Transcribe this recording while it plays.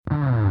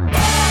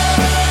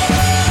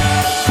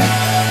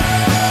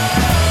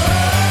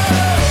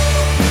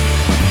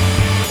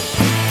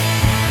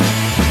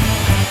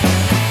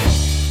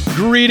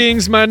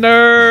Greetings, my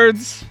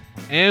nerds,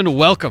 and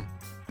welcome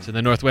to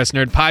the Northwest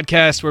Nerd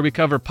Podcast, where we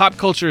cover pop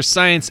culture,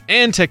 science,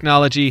 and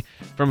technology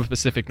from a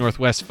Pacific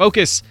Northwest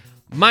focus.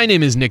 My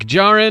name is Nick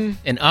Jarin.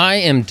 And I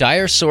am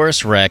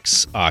Diosaurus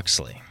Rex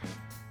Oxley.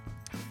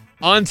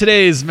 On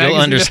today's magazine...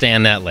 You'll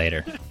understand that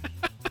later.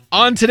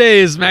 On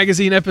today's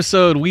magazine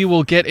episode, we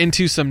will get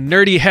into some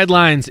nerdy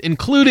headlines,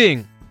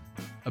 including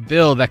a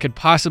bill that could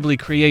possibly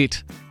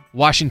create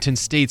Washington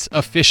State's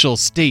official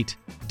state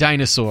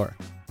dinosaur.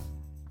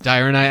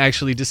 Dyer and I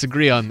actually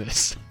disagree on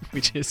this,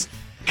 which is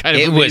kind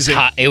of amazing.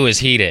 It was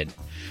heated.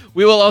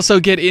 We will also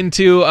get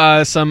into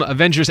some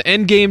Avengers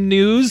Endgame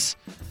news,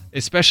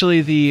 especially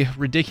the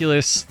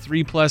ridiculous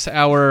 3+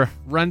 hour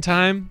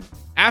runtime.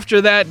 After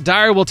that,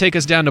 Dyer will take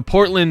us down to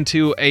Portland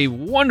to a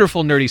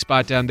wonderful nerdy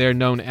spot down there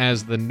known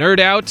as the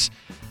Nerd Out,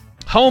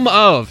 home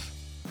of,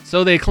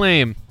 so they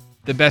claim,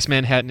 the best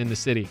Manhattan in the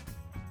city.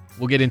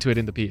 We'll get into it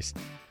in the piece.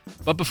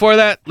 But before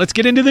that, let's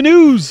get into the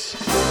news.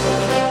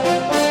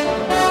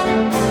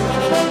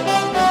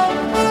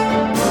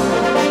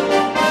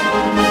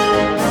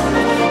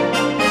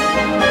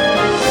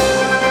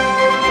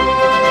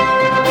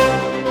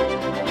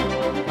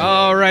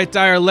 All right,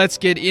 Dyer, let's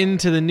get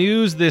into the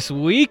news this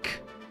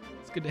week.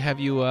 It's good to have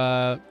you.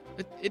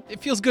 It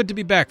feels good to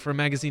be back for a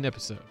magazine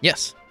episode.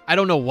 Yes. I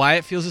don't know why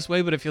it feels this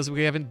way, but it feels like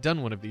we haven't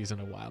done one of these in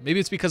a while. Maybe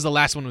it's because the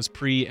last one was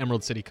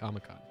pre-Emerald City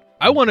Comic Con.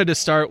 I wanted to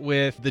start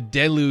with the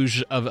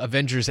deluge of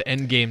Avengers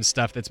Endgame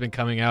stuff that's been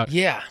coming out.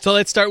 Yeah. So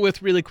let's start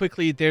with really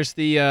quickly. There's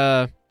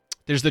the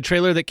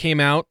trailer that came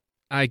out,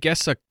 I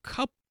guess, a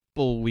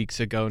couple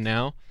weeks ago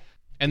now,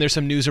 and there's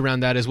some news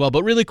around that as well.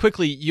 But really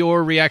quickly,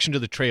 your reaction to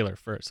the trailer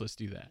first. Let's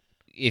do that.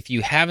 If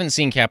you haven't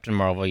seen Captain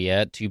Marvel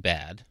yet, too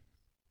bad.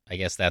 I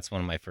guess that's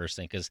one of my first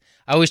things, because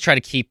I always try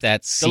to keep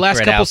that secret out there. The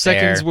last couple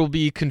seconds will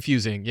be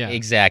confusing, yeah.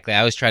 Exactly. I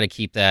always try to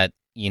keep that,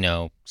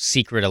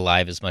 secret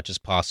alive as much as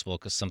possible,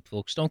 because some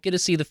folks don't get to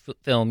see the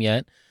film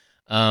yet.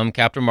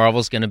 Captain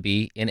Marvel's going to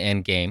be in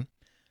Endgame.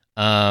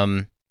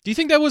 Do you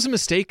think that was a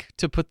mistake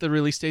to put the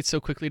release date so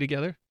quickly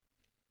together?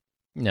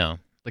 No.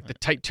 Like the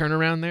tight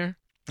turnaround there?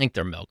 I think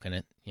they're milking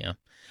it, yeah.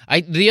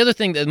 The other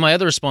thing, my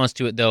other response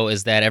to it, though,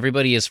 is that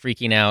everybody is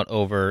freaking out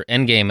over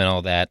Endgame and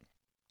all that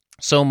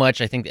so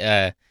much. I think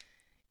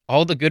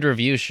all the good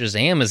reviews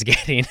Shazam is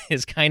getting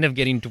is kind of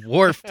getting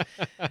dwarfed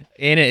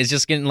in it. It's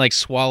just getting,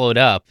 swallowed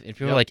up. And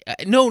people are like,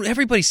 no,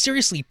 everybody,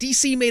 seriously,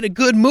 DC made a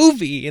good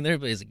movie. And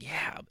everybody's like,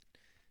 yeah, but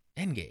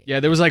Endgame. Yeah,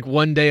 there was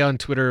one day on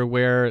Twitter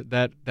where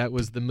that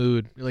was the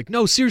mood. You're like,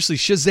 no, seriously,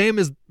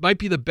 Shazam might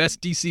be the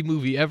best DC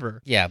movie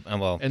ever. Yeah,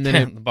 well, and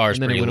then the bar's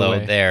pretty low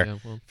there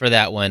for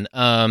that one.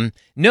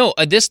 No,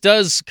 this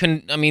does.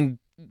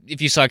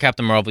 If you saw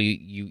Captain Marvel,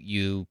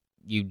 you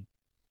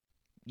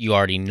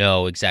already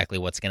know exactly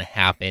what's going to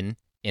happen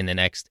in the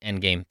next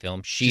Endgame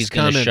film. She's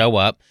going to show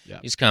up. Yeah.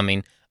 She's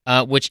coming.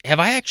 Which, have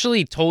I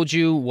actually told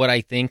you what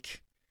I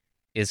think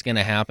is going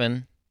to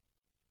happen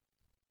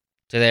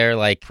to there?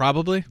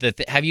 Probably.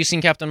 Have you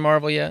sgoing Captain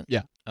Marvel yet?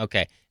 Yeah.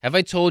 Okay. Have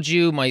I told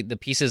you the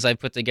pieces I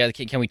put together?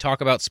 Can we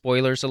talk about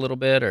spoilers a little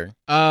bit, or?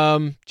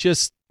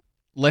 Just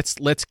let's.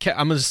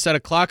 I'm going to set a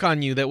clock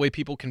on you. That way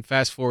people can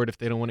fast forward if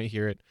they don't want to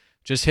hear it.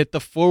 Just hit the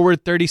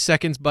forward 30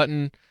 seconds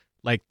button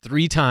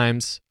 3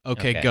 times.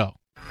 Okay, go.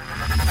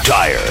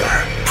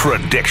 Dyer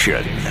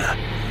prediction.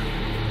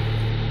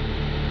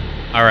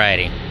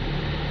 Alrighty.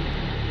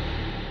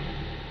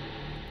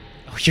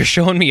 Oh, you're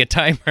showing me a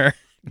timer.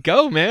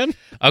 Go, man.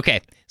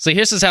 Okay, so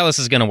here's how this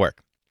is going to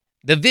work.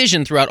 The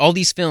Vision throughout all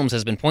these films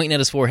has been pointing at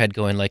his forehead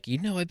going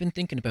I've been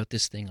thinking about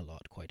this thing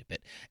quite a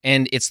bit.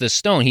 And it's the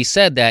stone. He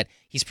said that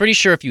he's pretty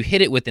sure if you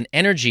hit it with an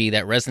energy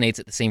that resonates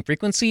at the same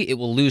frequency, it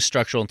will lose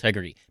structural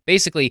integrity.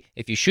 Basically,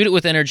 if you shoot it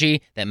with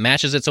energy that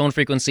matches its own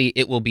frequency,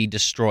 it will be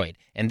destroyed.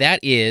 And that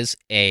is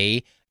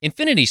a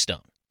Infinity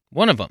Stone,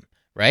 one of them,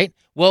 right?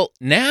 Well,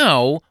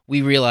 now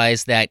we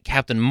realize that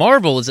Captain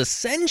Marvel is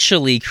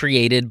essentially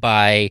created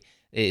by...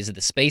 Is it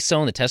the Space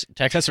Stone, the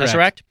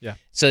Tesseract? Yeah.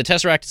 So the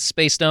Tesseract is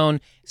Space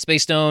Stone.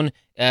 Space Stone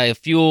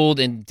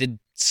fueled and did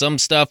some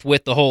stuff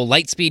with the whole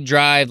Lightspeed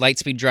Drive.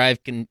 Lightspeed Drive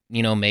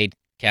made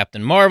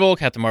Captain Marvel.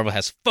 Captain Marvel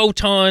has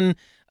photon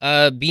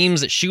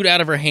beams that shoot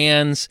out of her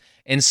hands.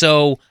 And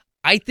so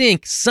I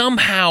think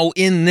somehow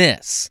in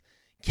this,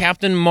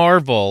 Captain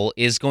Marvel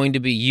is going to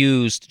be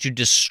used to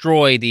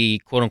destroy the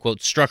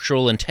quote-unquote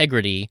structural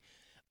integrity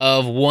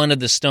of one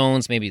of the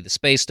stones, maybe the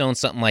Space Stone,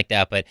 something like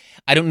that. But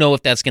I don't know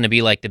if that's going to be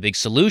the big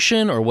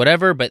solution or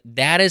whatever, but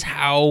that is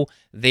how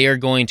they are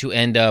going to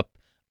end up.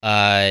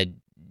 They're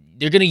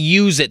going to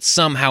use it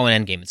somehow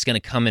in Endgame. It's going to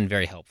come in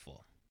very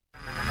helpful.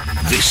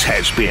 This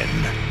has been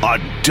a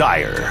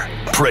Dyer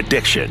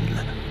prediction.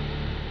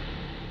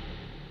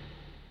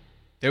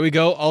 There we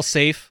go. All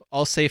safe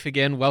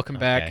again. Welcome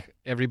back,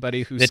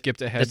 everybody who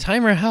skipped ahead. The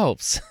timer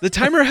helps. The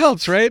timer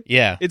helps, right?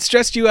 Yeah. It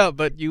stressed you out,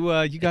 but you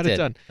got it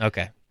done.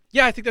 Okay.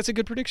 Yeah, I think that's a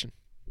good prediction.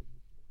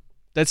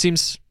 That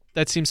seems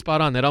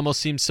spot on. That almost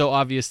seems so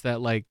obvious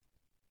that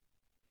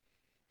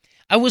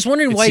I was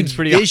wondering why seems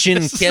pretty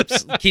Vision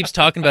obvious. keeps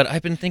talking about,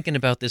 I've been thinking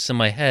about this in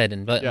my head,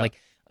 and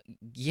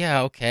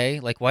yeah, okay.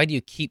 Like, why do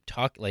you keep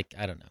talking? Like,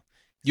 I don't know.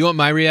 You want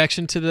my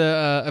reaction to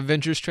the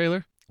Avengers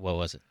trailer? What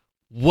was it?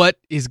 What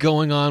is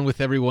going on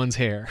with everyone's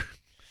hair?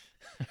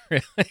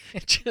 Really?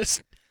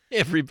 Just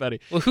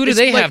everybody. Well, who do It's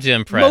they like have to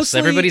impress? mostly-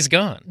 Everybody's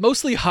gone.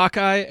 Mostly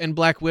Hawkeye and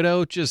Black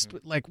Widow. Just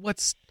like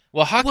what's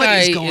Well, Hawkeye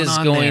is going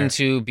on there?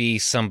 to be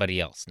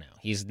somebody else now.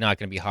 He's not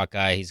going to be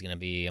Hawkeye. He's going to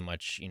be a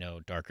much,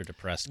 darker,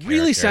 depressed character.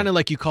 really sounded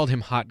like you called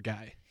him Hot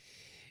Guy.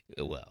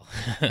 Well,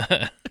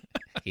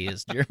 he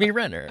is Jeremy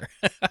Renner.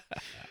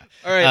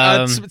 All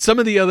right. Some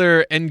of the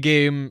other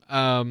Endgame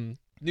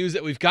news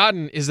that we've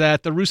gotten is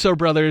that the Russo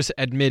brothers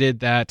admitted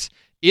that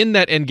in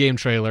that Endgame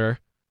trailer,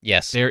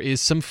 Yes. there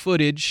is some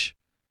footage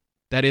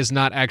that is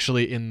not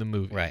actually in the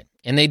movie. Right.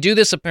 And they do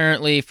this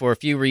apparently for a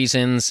few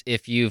reasons.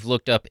 If you've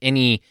looked up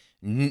any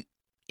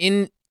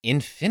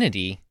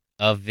infinity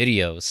of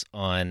videos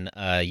on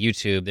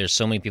YouTube, there's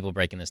so many people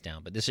breaking this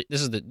down. But this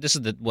is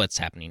what's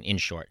happening in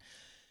short.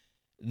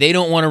 They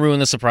don't want to ruin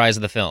the surprise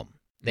of the film.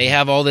 They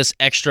have all this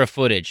extra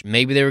footage.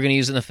 Maybe they were going to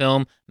use it in the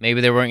film. Maybe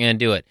they weren't going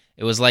to do it.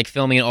 It was like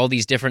filming all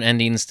these different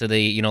endings to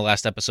the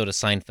last episode of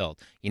Seinfeld.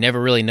 You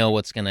never really know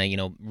what's going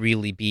to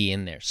really be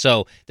in there.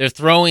 So they're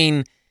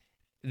throwing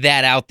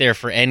that out there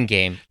for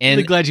Endgame. I'm And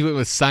really glad you went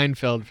with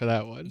Seinfeld for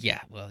that one.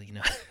 yeah, well, you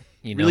know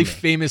Really me.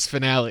 famous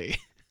finale.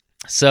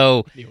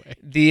 So Anyway.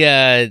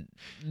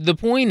 the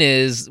point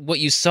is, what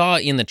you saw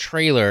in the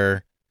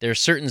trailer, there are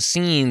certain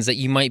scenes that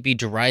you might be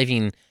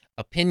deriving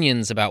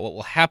opinions about what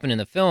will happen in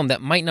the film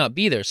that might not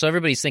be there. So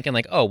everybody's thinking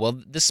like, oh,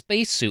 well, the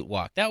spacesuit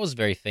walk, that was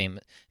very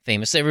famous.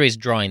 Everybody's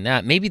drawing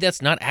that. Maybe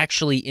that's not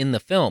actually in the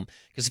film.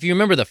 Because if you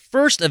remember the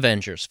first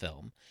Avengers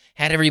film,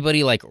 had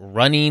everybody like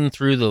running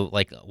through the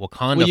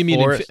Wakanda What do you mean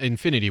forest.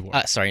 Infinity War?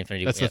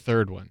 Infinity That's War. the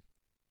third one.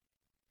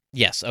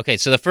 Yes. Okay.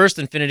 So the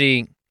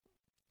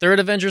third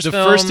Avengers The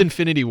film. first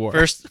Infinity War.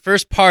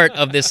 First part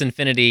of this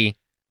Infinity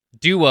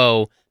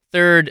duo,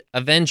 third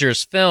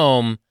Avengers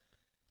film,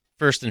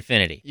 first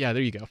Infinity. Yeah,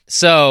 there you go.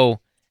 So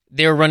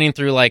they're running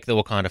through like the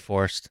Wakanda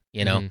forest,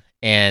 Mhm.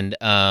 and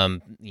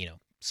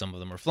some of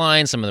them are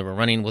flying, some of them are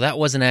running. Well, that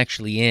wasn't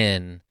actually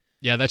in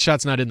Yeah, that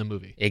shot's not in the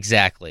movie.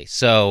 exactly.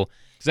 So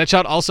 'Cause that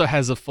shot also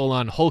has a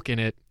full-on Hulk in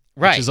it,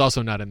 which right, is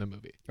also not in the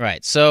movie.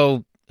 right.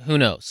 So who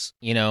knows?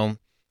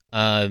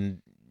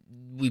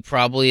 We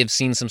probably have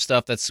seen some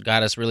stuff that's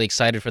got us really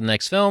excited for the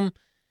next film.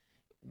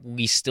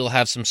 We still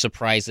have some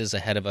surprises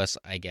ahead of us,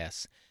 I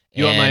guess.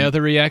 You want my And,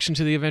 other reaction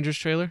to the Avengers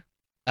trailer?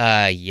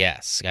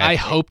 Yes. I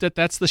hope that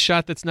that's the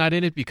shot that's not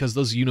in it because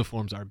those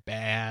uniforms are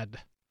bad.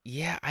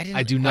 Yeah, I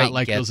I do quite not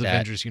like get those that.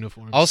 Avengers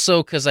uniforms.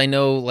 Also, because I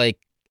know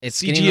it's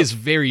CG getting. is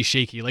very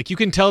shaky. Like you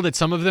can tell that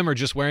some of them are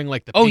just wearing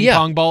like the Oh, ping yeah.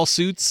 pong ball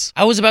suits.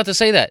 I was about to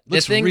say that.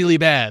 Looks really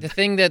bad. The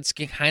thing that's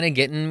kind of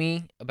getting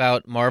me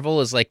about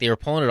Marvel is like they were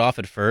pulling it off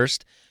at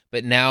first,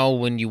 but now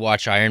when you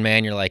watch Iron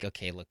Man, you're like,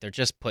 okay, look, they're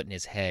just putting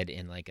his head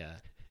in like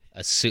a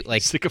suit.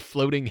 Like It's like a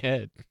floating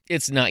head.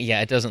 it's not.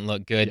 Yeah, it doesn't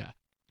look good. Yeah.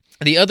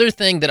 The other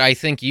thing that I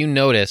think you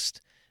noticed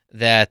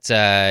that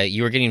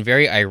you were getting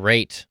very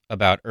irate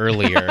about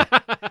earlier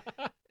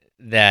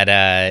that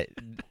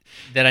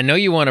I know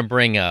you want to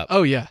bring up.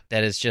 Oh yeah,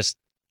 That is just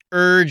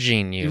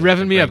urging you. you're revving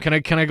to me up.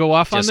 bring- Can I go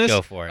off just on this?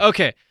 go for it.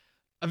 Okay,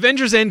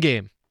 Avengers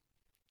Endgame.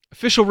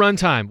 Official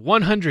runtime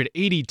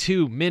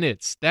 182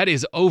 minutes. That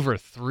is over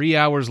 3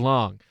 hours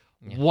long.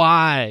 Yeah.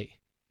 Why?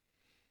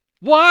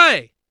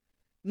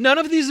 None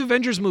of these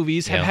Avengers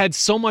movies have Yeah. had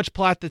so much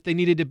plot that they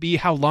needed to be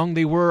how long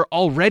they were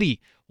already.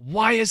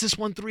 Why is this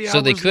one 3 hours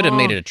So they could have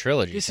made long? it a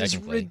trilogy. This is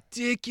technically.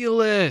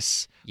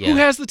 ridiculous. Yeah. Who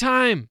has the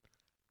time?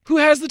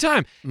 Here's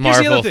the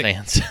Marvel other thing.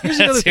 fans. Here's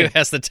the other That's who thing.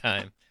 has the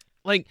time.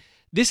 Like,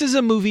 this is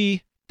a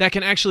movie that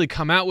can actually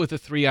come out with a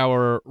 3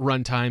 hour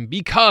runtime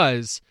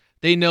because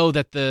they know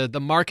that the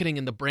marketing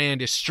and the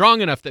brand is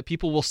strong enough that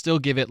people will still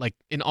give it like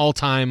an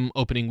all-time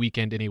opening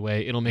weekend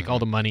anyway. It'll make all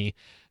the money.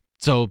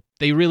 So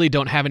they really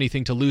don't have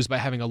anything to lose by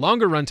having a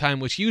longer runtime,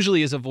 which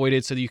usually is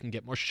avoided so that you can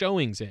get more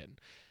showings in.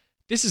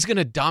 This is going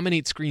to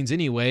dominate screens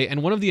anyway,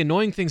 and one of the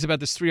annoying things about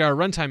this 3 hour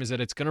runtime is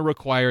that it's going to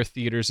require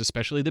theaters,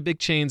 especially the big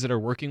chains that are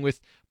working with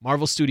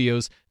Marvel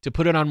Studios, to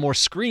put it on more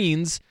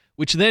screens,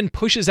 which then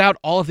pushes out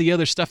all of the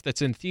other stuff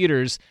that's in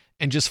theaters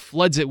and just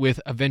floods it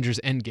with Avengers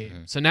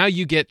Endgame. So now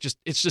you get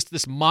it's just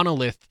this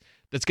monolith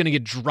that's going to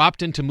get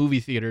dropped into movie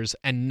theaters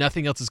and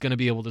nothing else is going to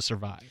be able to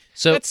survive.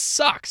 So That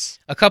sucks.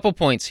 a couple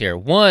points here.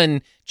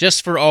 One,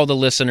 just for all the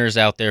listeners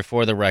out there,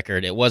 for the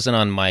record, it wasn't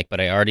on mic,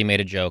 but I already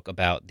made a joke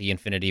about the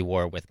Infinity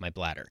War with my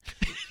bladder.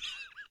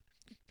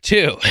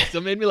 Two,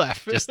 Still made me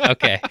laugh. just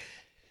okay.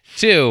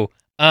 Two,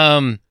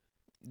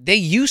 they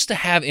used to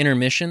have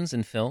intermissions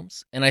in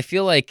films, and I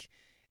feel like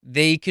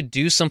they could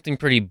do something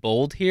pretty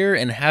bold here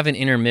and have an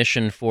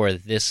intermission for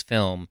this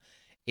film.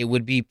 It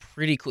would be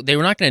pretty cool. They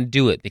were not going to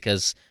do it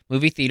because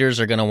movie theaters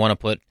are going to want to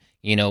put,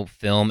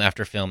 film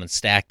after film and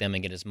stack them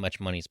and get as much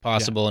money as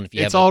possible. And if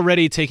you It's have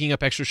already taking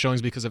up extra showings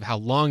because of how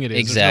long it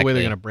is. There's no way Exactly.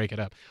 they're going to break it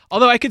up.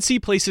 Although I could see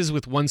places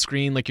with one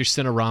screen, like your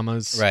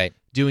Cineramas, right.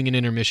 doing an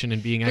intermission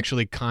and being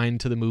actually kind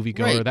to the moviegoer.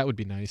 Right. That would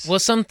be nice. Well,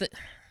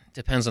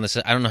 depends on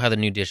I don't know how the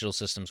new digital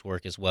systems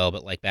work as well,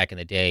 but like back in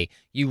the day,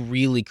 you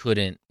really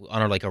couldn't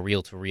on like a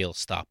reel-to-reel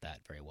stop that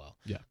very well.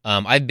 Yeah.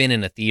 I've been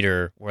in a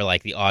theater where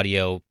like the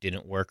audio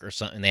didn't work or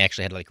something. They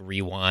actually had to like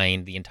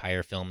rewind the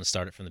entire film and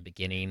start it from the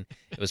beginning.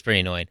 It was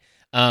pretty annoying.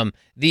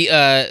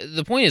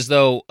 The point is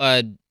though,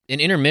 an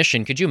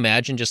intermission. Could you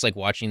imagine just like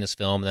watching this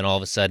film and then all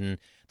of a sudden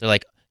they're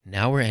like,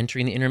 now we're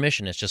entering the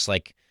intermission. It's just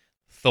like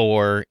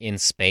Thor in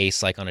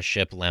space, like on a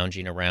ship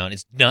lounging around.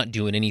 It's not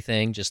doing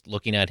anything, just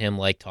looking at him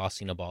like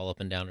tossing a ball up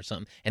and down or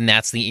something. And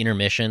that's the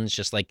intermission. It's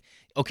just like,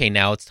 okay,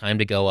 now it's time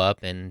to go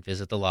up and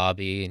visit the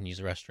lobby and use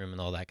the restroom and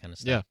all that kind of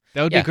stuff. Yeah,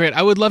 that would be great.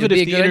 I would love it It'd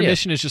if be the a good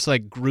intermission is just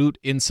like Groot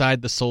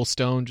inside the Soul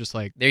Stone, just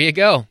like There you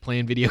go.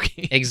 playing video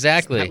games.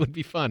 Exactly. That would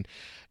be fun.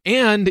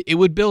 And it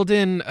would build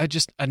in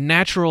just a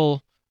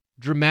natural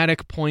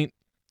dramatic point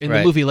in the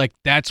Right. movie. Like,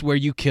 that's where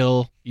you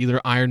kill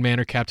either Iron Man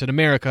or Captain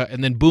America,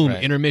 and then boom,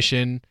 Right.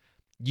 intermission.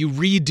 You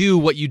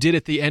redo what you did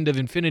at the end of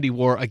Infinity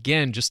War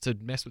again just to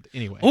mess with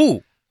anyway.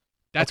 Ooh,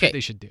 That's okay. what they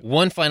should do.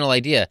 one final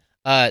idea.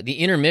 The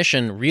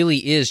intermission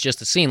really is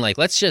just a scene. Like,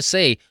 let's just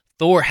say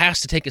Thor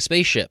has to take a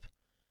spaceship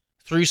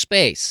through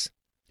space.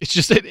 It's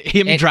just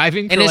him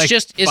driving for And it's like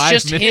just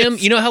 5 him.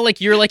 minutes. You know how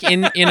like you're like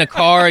in a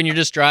car and you're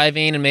just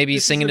driving and maybe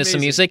This is singing to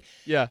some amazing. music.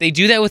 Yeah. They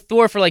do that with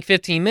Thor for like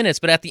 15 minutes,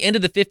 but at the end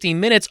of the 15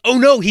 minutes, oh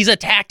no, he's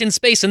attacked in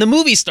space and the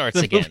movie starts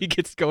The again. movie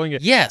gets going.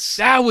 Yes.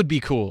 That would be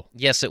cool.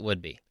 Yes, it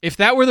would be. If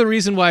that were the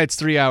reason why it's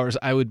 3 hours,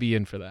 I would be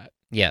in for that.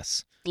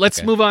 Yes. Let's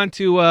Okay. move on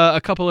to a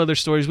couple other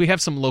stories. We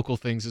have some local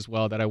things as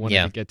well that I wanted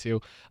Yeah. to get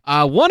to.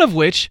 One of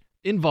which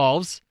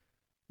involves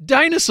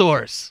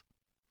dinosaurs,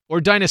 or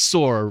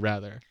dinosaur,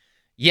 rather.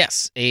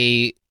 Yes,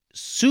 a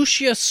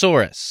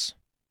Sushiasaurus.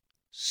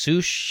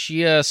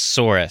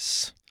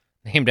 Sushiasaurus.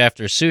 Named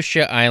after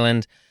Sushia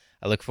Island.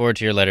 I look forward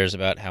to your letters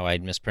about how I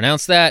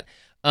mispronounced that.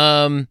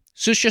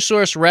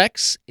 Sushiasaurus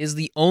rex is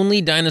the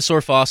only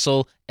dinosaur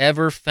fossil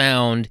ever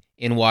found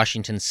in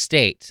Washington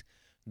state.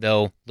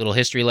 Though, little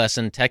history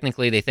lesson,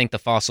 technically they think the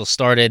fossil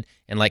started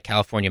in like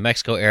California,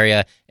 Mexico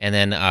area, and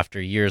then after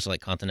years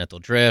like continental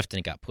drift, and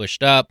it got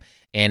pushed up,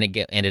 and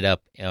it ended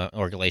up,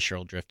 or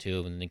glacial drift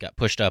too, and it got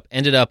pushed up,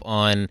 ended up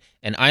on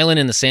an island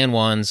in the San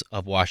Juans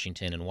of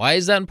Washington. And why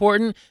is that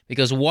important?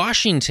 Because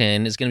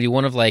Washington is going to be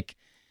one of like,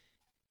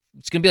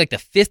 it's going to be like the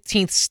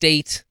 15th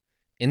state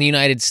in the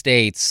United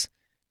States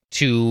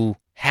to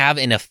have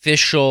an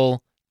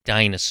official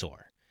dinosaur.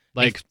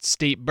 Like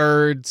state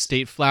bird,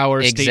 state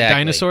flower, state Exactly.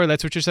 dinosaur.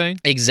 That's what you're saying?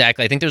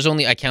 Exactly. I think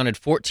I counted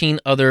 14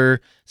 other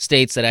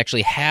states that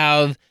actually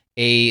have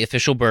a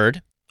official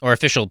bird or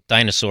official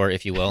dinosaur,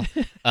 if you will.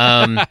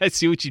 I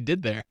see what you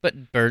did there.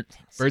 But Birds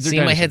are see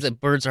in my head dinosaurs. that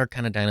birds are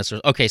kind of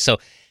dinosaurs. Okay, so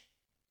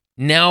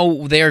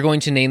now they are going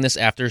to name this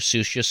after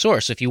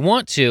Sushiasaurus. So if you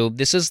want to,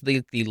 this is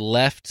the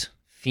left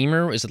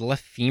femur. Is it the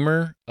left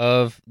femur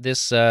of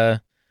this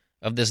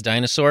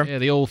dinosaur? Yeah,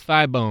 the old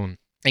thigh bone.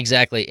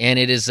 Exactly, and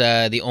it is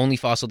the only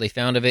fossil they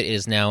found of it. It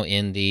is now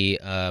in the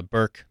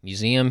Burke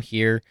Museum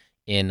here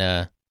at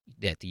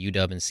the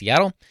UW in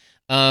Seattle.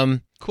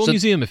 Cool So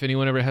museum if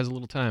anyone ever has a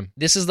little time.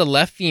 this is the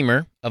left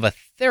femur of a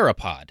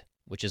theropod,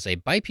 which is a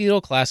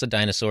bipedal class of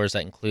dinosaurs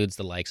that includes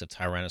the likes of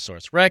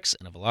Tyrannosaurus rex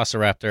and a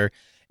velociraptor,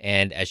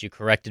 and as you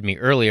corrected me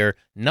earlier,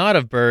 not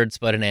of birds,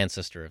 but an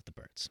ancestor of the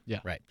birds. Yeah.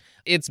 Right.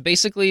 It's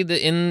basically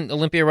in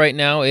Olympia right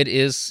now. It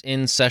is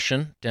in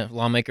session.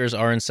 Lawmakers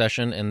are in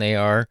session, and they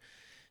are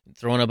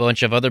throwing a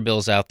bunch of other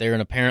bills out there,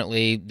 and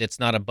apparently it's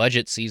not a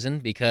budget season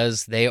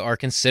because they are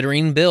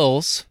considering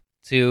bills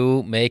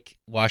to make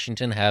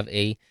Washington have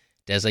a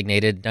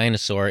designated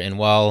dinosaur. And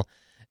while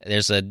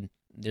there's a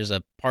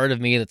part of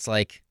me that's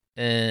like,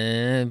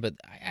 but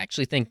I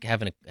actually think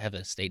have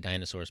a state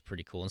dinosaur is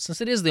pretty cool. And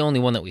since it is the only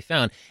one that we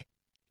found,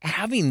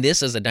 having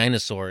this as a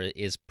dinosaur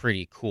is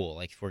pretty cool.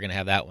 Like if we're gonna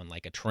have that one,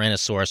 like a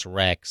Tyrannosaurus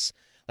rex,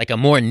 like a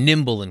more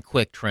nimble and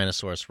quick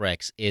Tyrannosaurus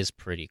rex is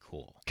pretty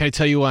cool. Can I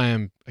tell you why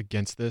I'm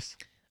against this?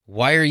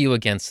 Why are you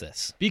against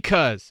this?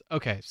 Because,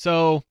 okay,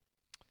 so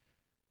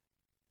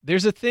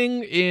there's a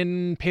thing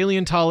in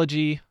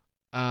paleontology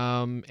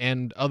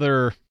and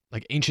other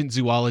like ancient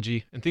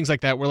zoology and things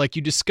like that where like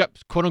you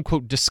quote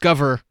unquote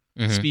discover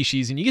Mhm.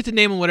 species and you get to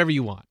name them whatever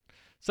you want.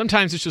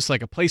 Sometimes it's just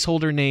like a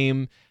placeholder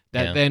name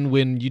that Yeah. then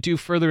when you do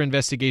further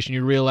investigation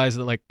you realize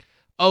that like,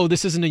 oh,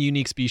 this isn't a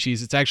unique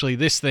species. It's actually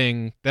this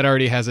thing that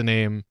already has a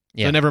name.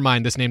 Yeah. So never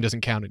mind, this name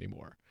doesn't count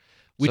anymore.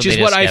 Which So is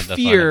they what just I have the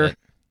fun of fear it.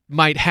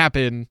 might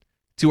happen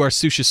to our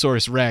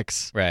Sushiasaurus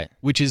rex, Right.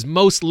 which is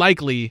most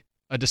likely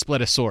a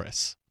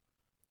Daspletosaurus.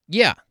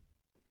 Yeah.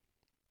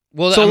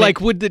 Well, So I mean-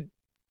 like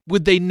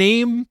would they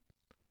name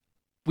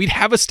we'd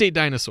have a state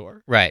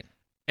dinosaur right.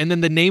 and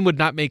then the name would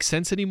not make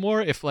sense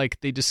anymore if like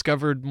they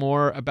discovered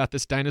more about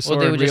this dinosaur Well,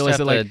 they and would just realized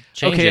have that to like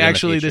change it okay, in the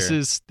actually this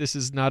future.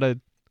 is not the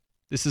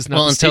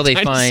Well, until state they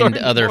dinosaur find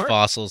other anymore.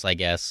 fossils, I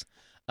guess.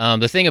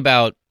 The thing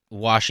about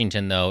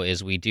Washington, though,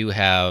 is we do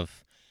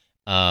have,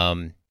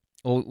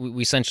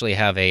 we essentially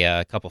have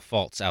a couple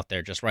faults out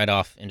there, just right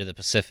off into the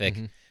Pacific.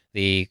 Mhm.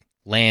 The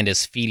land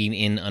is feeding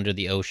in under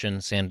the ocean.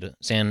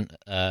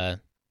 The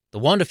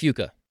Juan de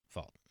Fuca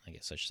fault, I guess.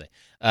 I should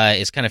say,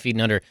 is kind of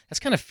feeding under. That's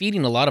kind of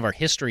feeding a lot of our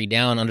history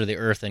down under the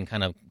earth and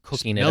kind of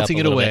cooking it up, melting a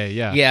it little away. bit.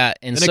 Yeah, Yeah,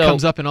 and then so it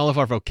comes up in all of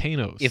our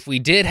volcanoes. if we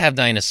did have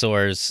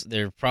dinosaurs,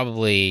 they're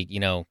probably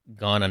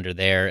gone under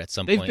there at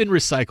some They've point. been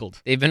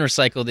recycled. They've been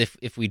recycled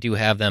if we do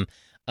have them.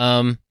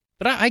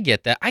 But I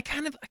get that. I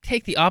kind of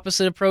take the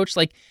opposite approach.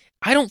 Like,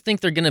 I don't think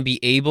they're going to be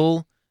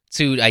able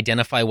to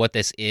identify what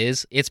this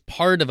is. It's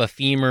part of a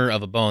femur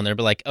of a bone. They'll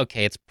be like,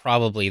 okay, it's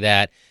probably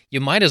that. You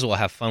might as well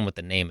have fun with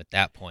the name at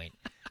that point.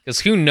 Because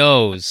who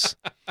knows?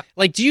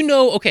 Like, do you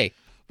know? Okay.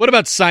 What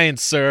about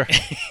science, sir?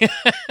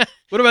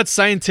 What about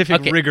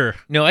scientific rigor?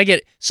 No, I get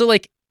it. So,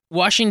 like,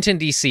 Washington,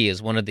 D.C.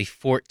 is one of the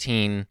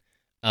 14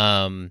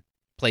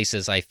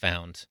 places I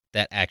found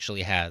that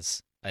actually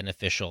has an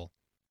official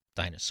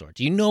dinosaur.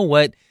 Do you know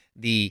what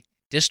the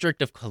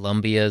District of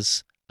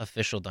Columbia's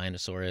official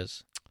dinosaur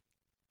is?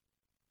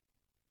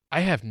 I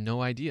have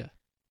no idea.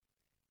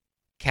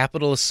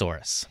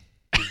 Capitalosaurus.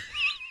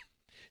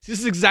 This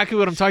is exactly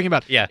what I'm talking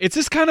about. Yeah. It's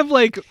this kind of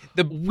like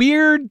The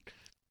weird.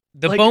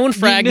 The like, bone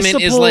fragment is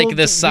municipal like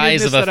the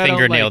size of weirdness a that I don't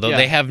fingernail, like, though. yeah.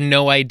 They have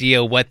no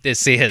idea what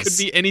this is. Could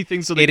be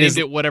anything, so they It named is-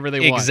 it whatever they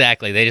want.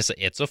 Exactly. They just,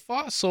 it's a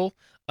fossil.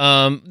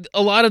 A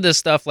lot of this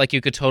stuff, like,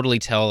 you could totally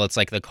tell it's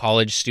like the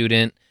college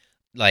student,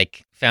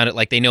 like, found it,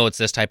 like, they know it's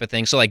this type of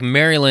thing. So, like,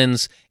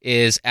 Maryland's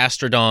is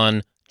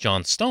Astrodon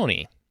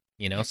johnstoni,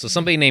 So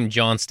somebody named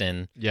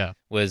Johnston Yeah.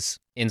 was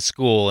in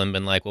school and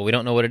been like, well, we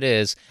don't know what it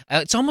is.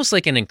 It's almost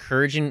like an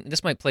encouraging,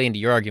 this might play into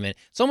your argument,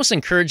 it's almost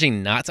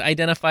encouraging not to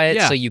identify it,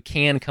 Yeah. so you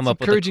can come up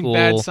with a Encouraging cool...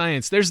 bad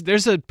science.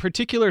 There's a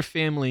particular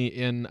family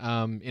in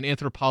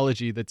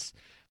anthropology that's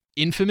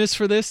infamous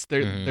for this.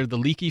 They're the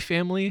Leakey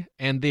family,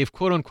 and they've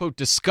quote unquote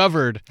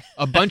discovered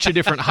a bunch of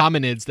different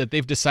hominids that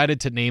they've decided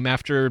to name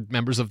after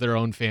members of their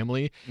own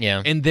family,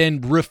 Yeah. and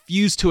then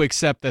refuse to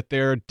accept that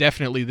they're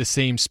definitely the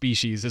same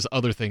species as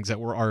other things that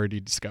were already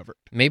discovered.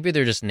 Maybe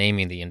they're just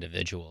naming the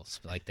individuals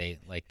like they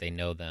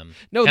know them.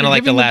 No, Kind they're of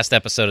like the giving them- last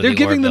episode of They're the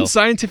giving them Orville.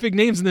 scientific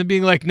names and then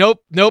being like,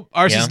 nope,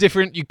 ours Yeah. is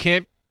different. You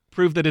can't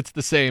prove that it's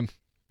the same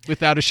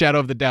without a shadow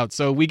of the doubt.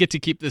 So we get to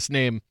keep this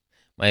name.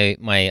 I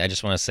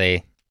just want to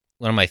say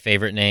one of my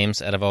favorite names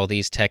out of all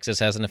these. Texas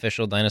has an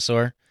official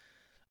dinosaur.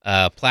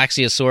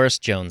 Plaxiosaurus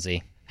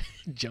jonesy.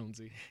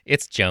 Jonesy.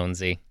 It's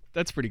Jonesy.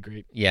 That's pretty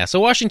great. Yeah. So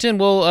Washington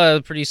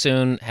will pretty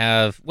soon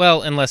have,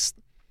 well, unless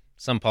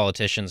some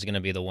politician's going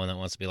to be the one that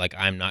wants to be like,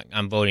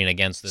 I'm voting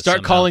against this. Start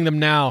somehow. calling them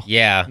now.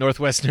 Yeah.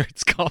 Northwest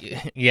Nerds call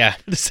Yeah.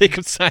 for the sake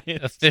of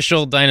science.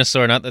 Official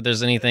dinosaur. Not that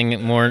there's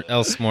anything more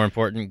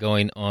important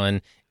going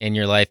on in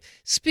your life.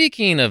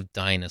 Speaking of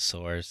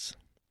dinosaurs.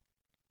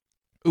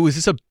 Ooh, is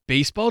this a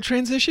baseball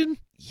transition?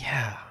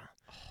 Yeah.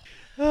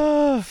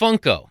 Ah.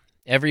 Funko,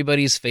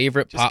 everybody's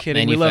favorite Just pop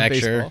kidding, we love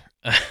manufacturer,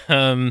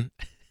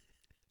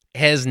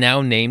 has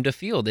now named a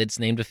field. It's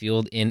named a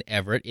field in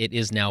Everett. It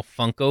is now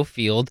Funko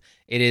Field.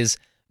 It is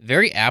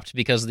very apt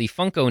because the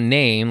Funko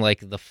name,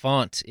 like the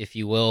font, if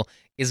you will,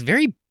 is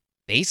very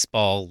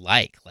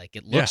baseball-like. Like,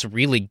 it looks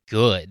really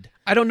good.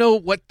 I don't know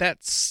what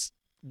that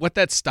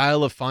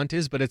style of font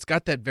is, but it's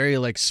got that very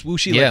like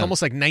swooshy, Yeah. like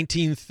almost like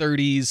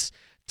 1930s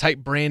type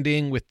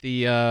branding with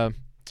the.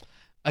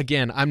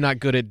 Again, I'm not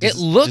good at It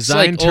looks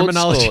design like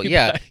terminology. old school.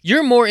 Yeah, but-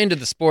 you're more into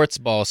the sports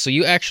ball, so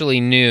you actually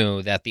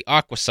knew that the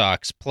Aqua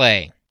Sox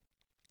play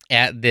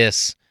at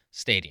this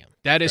stadium.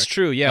 That is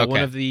true. Yeah, Okay.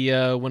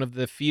 one of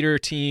the feeder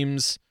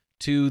teams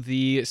to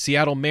the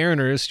Seattle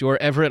Mariners,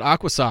 your Everett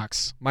Aqua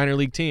Sox minor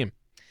league team.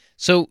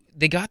 So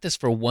they got this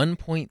for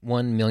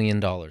 $1.1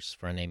 million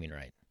for a naming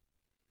right.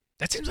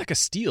 That seems like a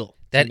steal.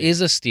 That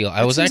is a steal.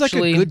 I was seems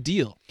actually like a good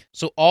deal.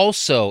 So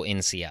also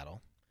in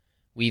Seattle,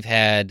 we've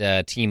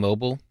had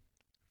T-Mobile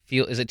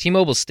Field. Is it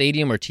T-Mobile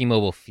Stadium or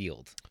T-Mobile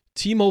Field?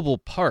 T-Mobile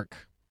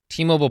Park.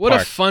 T-Mobile What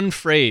Park. a fun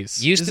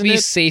phrase. Used to Isn't be it?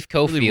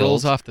 Safeco Really Field.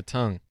 rolls off the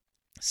tongue.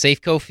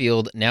 Safeco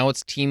Field. Now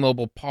it's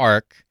T-Mobile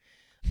Park.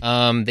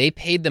 They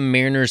paid the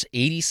Mariners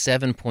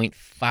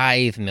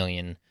 $87.5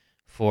 million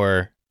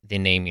for the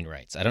naming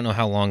rights. I don't know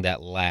how long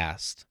that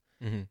lasts,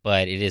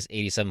 but it is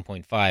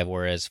 87.5.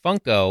 Whereas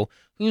Funko,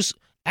 who's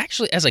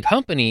actually as a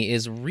company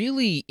is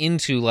really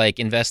into like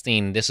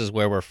investing. This is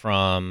where we're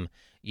from.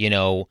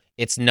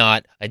 It's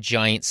not a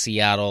giant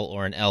Seattle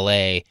or an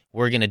LA.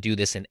 We're gonna do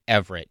this in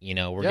Everett.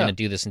 We're gonna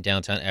do this in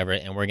downtown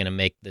Everett, and we're gonna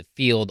make the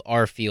field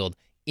our field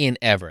in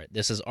Everett.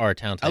 This is our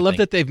town. I love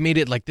that they've made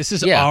it like this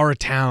is Yeah. our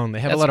town. They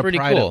have That's a lot of pretty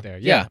pride cool. up there.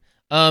 Yeah.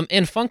 And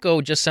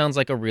Funko just sounds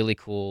like a really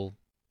cool,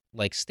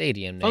 like,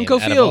 stadium name.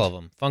 Funko out Field. Of all of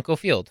them. Funko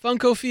Field.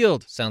 Funko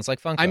Field. Sounds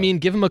like Funko. I mean,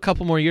 give them a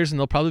couple more years and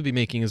they'll probably be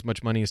making as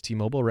much money as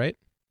T-Mobile, right?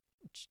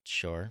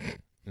 Sure.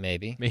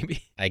 Maybe.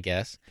 Maybe. I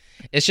guess.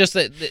 It's just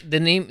that the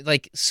name,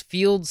 like,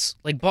 fields,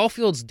 like, ball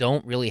fields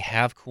don't really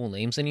have cool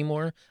names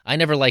anymore. I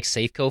never liked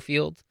Safeco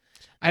Field.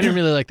 I didn't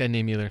really like that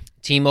name either.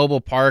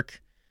 T-Mobile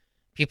Park.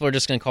 People are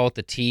just going to call it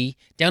the T.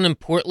 Down in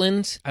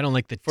Portland, I don't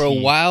like the for a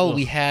T. while, Ugh.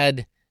 we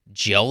had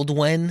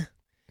Geldwen.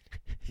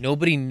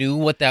 Nobody knew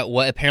what that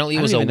was. Apparently, it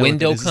I was don't a even know what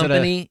that window is. Is that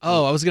company.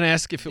 I was going to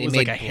ask if it They was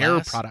like made a hair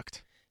glass?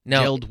 product.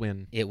 No,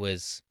 Geldwin. it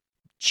was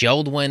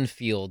Geldwen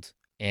Field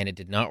and it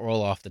did not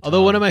roll off the tongue.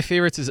 Although one of my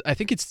favorites is, I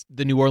think it's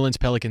the New Orleans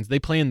Pelicans. They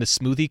play in the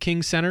Smoothie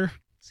King Center,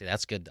 See,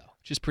 that's good though.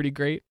 which is pretty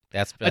great.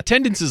 That's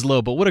Attendance is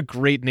low, but what a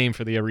great name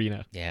for the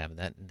arena. yeah,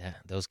 but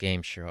those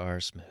games sure are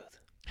smooth.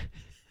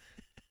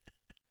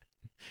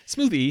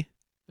 Smoothie.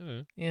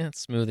 Yeah,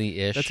 it's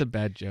smoothie-ish. That's a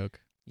bad joke.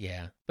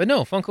 Yeah, but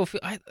no, Funko.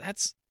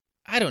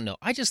 I don't know.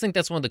 I just think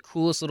that's one of the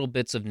coolest little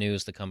bits of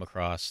news to come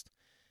across.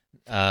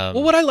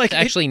 Well, what I like to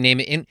actually name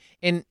it,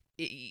 and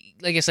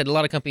like I said, a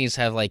lot of companies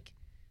have like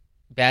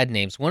bad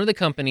names. One of the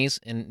companies,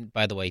 and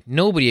by the way,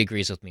 nobody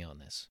agrees with me on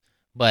this,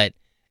 but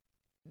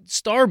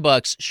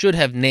Starbucks should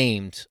have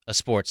named a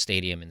sports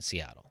stadium in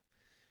Seattle.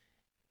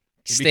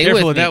 Be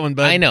careful with that one,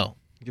 bud. I know.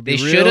 They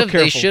should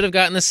have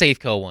gotten the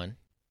Safeco one.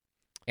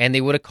 And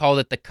they would have called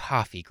it the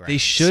Coffee Grounds. They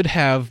should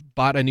have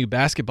bought a new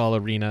basketball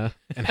arena,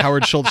 and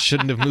Howard Schultz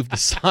shouldn't have moved the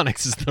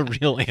Sonics is the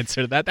real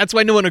answer to that. That's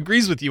why no one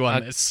agrees with you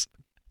on this.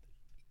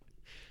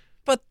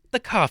 But the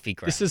Coffee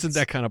Grounds. This isn't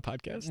that kind of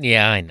podcast.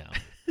 Yeah, I know.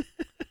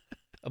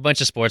 A bunch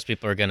of sports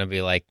people are going to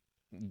be like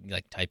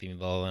typing me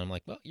below, and I'm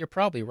like, well, you're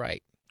probably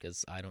right,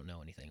 because I don't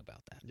know anything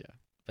about that. Yeah.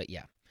 But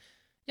yeah,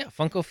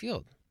 Funko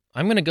Field.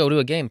 I'm going to go to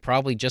a game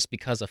probably just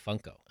because of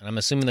Funko. And I'm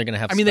assuming they're going to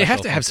have they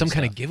have to have Funko some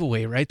kind stuff. of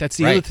giveaway, right? That's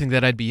the other thing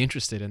that I'd be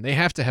interested in. They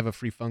have to have a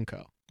free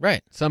Funko.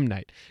 Right. Some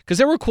night. Because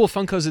there were cool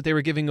Funkos that they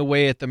were giving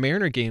away at the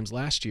Mariner games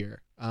last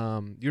year.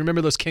 You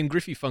remember those Ken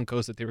Griffey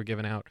Funkos that they were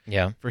giving out?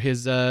 Yeah. For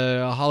his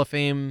Hall of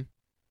Fame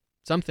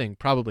something,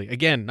 probably.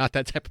 Again, not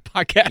that type of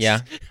podcast. Yeah.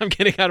 I'm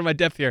getting out of my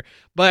depth here.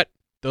 But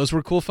those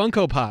were cool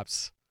Funko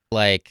Pops.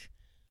 Like,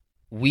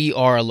 we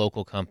are a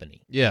local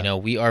company. Yeah. You know,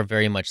 we are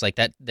very much like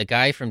that. The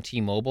guy from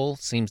T-Mobile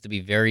seems to be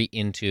very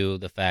into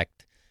the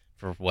fact,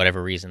 for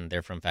whatever reason,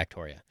 they're from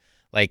Factoria.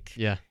 Like,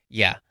 Yeah.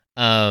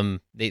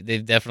 They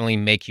definitely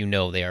make you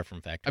know they are from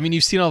Factoria. I mean,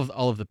 you've seen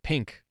all of the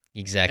pink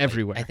exactly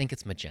everywhere. I think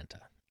it's magenta.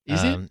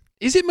 Is it?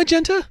 Is it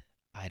magenta?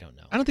 I don't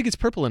know. I don't think it's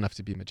purple enough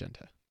to be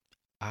magenta.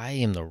 I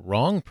am the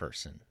wrong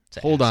person to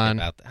Hold ask on.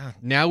 about that.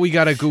 Now we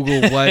got to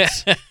Google what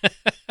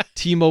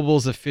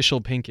T-Mobile's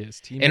official pink is.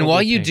 T-Mobile And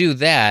while you pink. do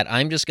that,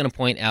 I'm just going to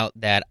point out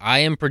that I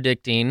am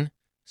predicting,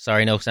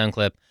 sorry, no sound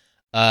clip,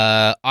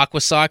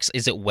 Aqua Sox,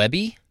 is it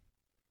Webby?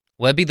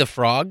 Webby the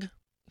frog,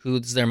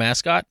 who's their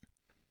mascot?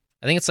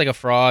 I think it's like a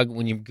frog.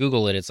 When you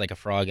Google it, it's like a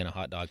frog and a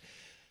hot dog.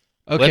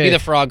 Okay. Webby the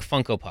Frog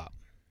Funko Pop.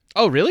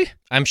 Oh, really?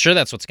 I'm sure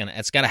that's it's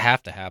got to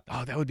have to happen.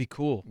 Oh, that would be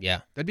cool.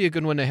 Yeah. That'd be a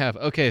good one to have.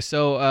 Okay,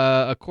 so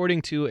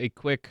according to a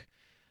quick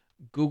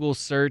Google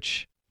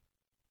search,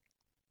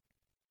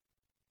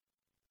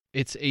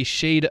 it's a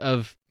shade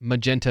of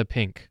magenta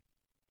pink.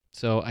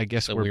 So I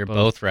guess So we're we're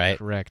both right.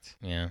 Correct.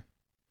 Yeah.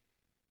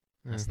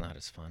 That's not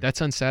as fun.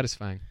 That's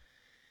unsatisfying.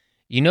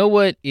 You know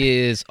what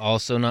is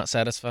also not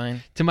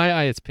satisfying? To my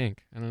eye, it's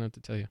pink. I don't know what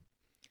to tell you.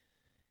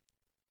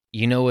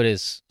 You know what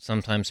is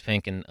sometimes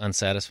pink and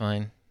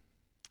unsatisfying?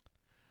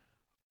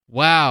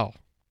 Wow.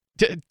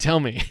 Tell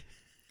me.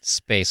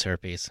 Space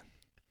herpes.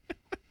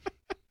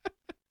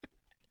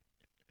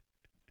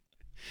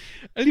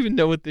 I don't even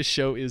know what this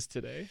show is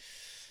today.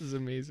 This is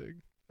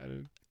amazing. I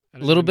don't A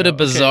little even bit know. of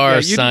bizarre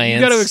Okay, yeah,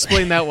 science. You got to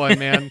explain that one,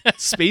 man.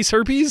 Space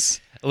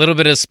herpes? A little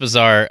bit of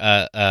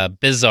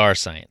bizarre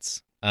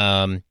science.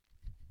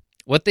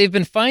 What they've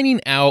been finding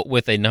out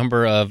with a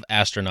number of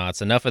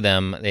astronauts, enough of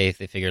them, they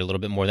figured a little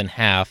bit more than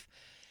half,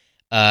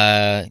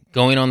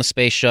 going on the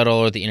space shuttle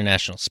or the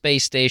International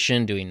Space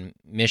Station, doing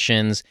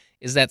missions,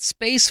 is that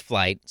space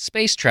flight,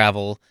 space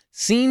travel,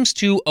 seems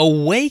to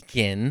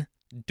awaken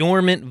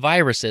dormant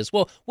viruses.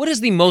 Well, what is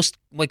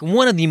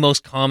one of the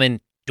most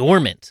common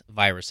dormant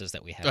viruses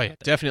that we have? Oh, yeah,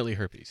 definitely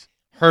herpes.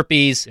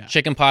 Herpes, Yeah.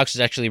 chickenpox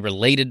is actually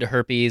related to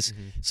herpes.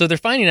 Mhm. So they're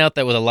finding out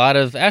that with a lot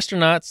of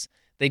astronauts,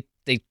 they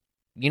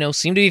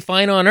seem to be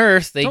fine on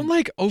Earth. They Don't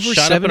over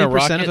shot up in a 70%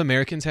 rocket. of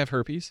Americans have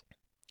herpes?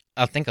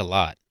 I think a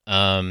lot.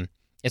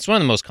 It's one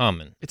of the most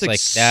common. It's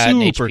like that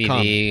and super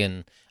HPV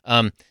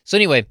and so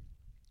anyway,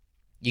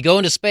 you go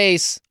into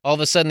space, all of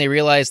a sudden they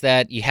realize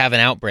that you have an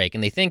outbreak,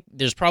 and they think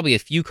there's probably a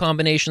few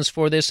combinations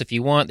for this. If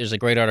you want, there's a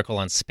great article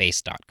on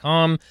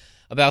space.com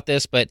about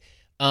this, but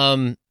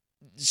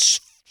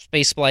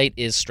space flight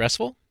is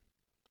stressful,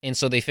 and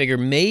so they figure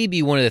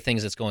maybe one of the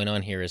things that's going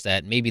on here is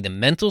that maybe the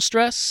mental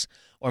stress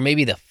or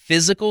maybe the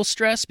physical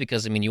stress,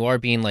 because you are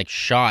being like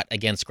shot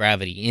against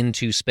gravity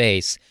into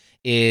space,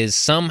 is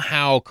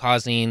somehow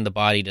causing the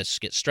body to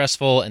get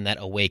stressful, and that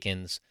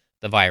awakens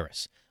the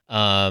virus.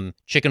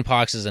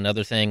 Chickenpox is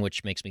another thing,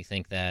 which makes me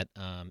think that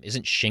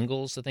isn't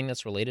shingles the thing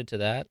that's related to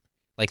that?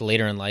 Like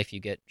later in life, you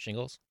get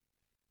shingles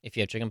if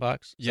you have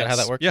chickenpox. Is that how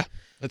that works? Yeah,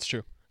 that's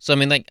true. So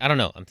I don't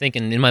know. I'm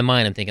thinking in my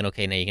mind. I'm thinking,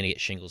 okay, now you're gonna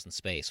get shingles in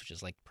space, which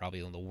is like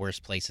probably one of the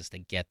worst places to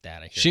get that.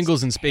 I hear Shingles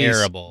it's in space.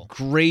 terrible.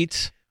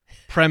 Great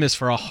premise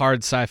for a hard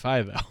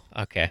sci-fi, though.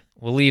 Okay,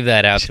 we'll leave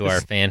that out to our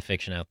Just- fan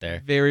fiction out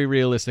there. Very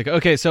realistic.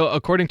 Okay, so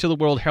according to the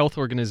World Health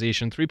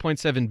Organization,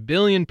 3.7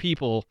 billion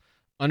people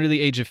under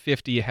the age of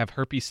 50 have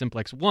herpes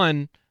simplex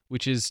 1,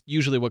 which is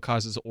usually what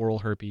causes oral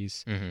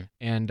herpes. Mm-hmm.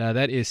 And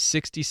that is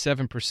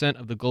 67%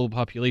 of the global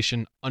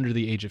population under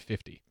the age of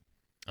 50.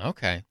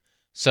 Okay,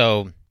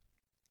 so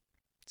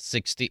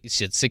 60. You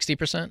said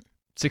 60%.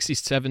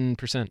 67%.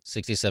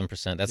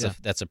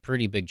 67%. That's a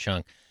pretty big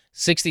chunk.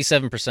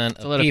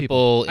 67% a lot of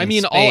people. I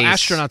mean, all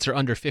astronauts are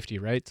under 50,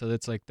 right? So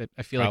that's like that.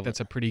 I feel like Probably. that's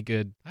a pretty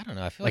good. I don't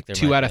know. I feel like there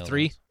 2 might out be of a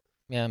 3. lot.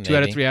 Yeah, maybe. 2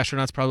 out of 3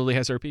 astronauts probably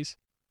has herpes.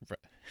 Right.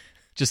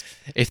 Just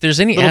if there's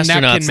any little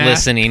napkin astronauts math.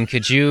 listening,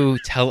 could you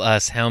tell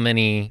us how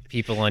many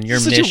people on your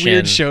such mission a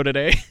weird show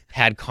today.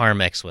 had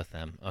Carmex with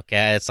them?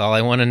 Okay, that's all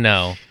I want to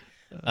know.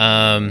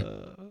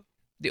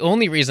 The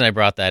only reason I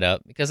brought that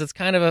up because it's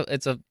kind of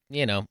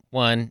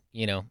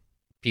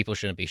people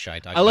shouldn't be shy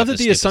talking. I love about that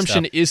the this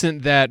assumption stupid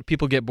isn't that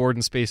people get bored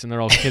in space and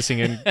they're all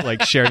kissing and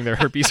like sharing their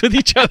herpes with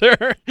each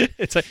other.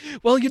 It's like,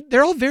 well,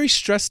 they're all very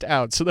stressed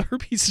out, so the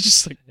herpes is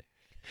just like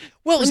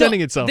presenting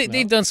itself.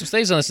 They've done some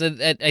studies on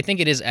this. I think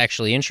it is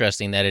actually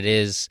interesting that it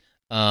is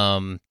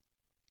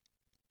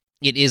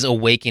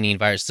awakening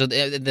virus. So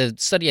the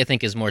study I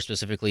think is more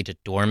specifically to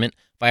dormant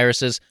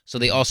viruses. So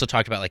they also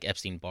talked about like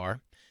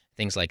Epstein-Barr,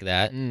 things like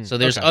that. So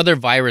there's other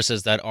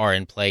viruses that are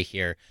in play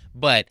here,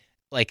 but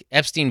like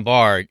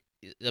Epstein-Barr,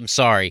 I'm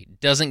sorry,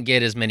 doesn't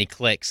get as many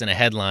clicks in a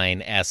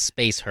headline as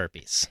space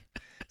herpes.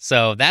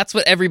 So that's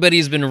what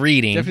everybody's been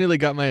reading. Definitely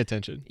got my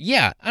attention.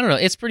 Yeah, I don't know.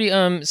 It's pretty.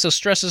 So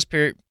stresses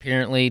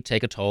apparently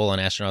take a toll on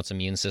astronauts'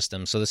 immune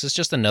system. So this is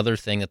just another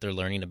thing that they're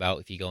learning about.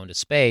 If you go into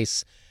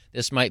space,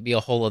 this might be a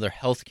whole other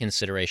health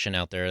consideration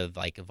out there, of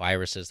like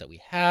viruses that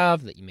we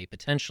have that you may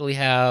potentially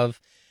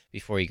have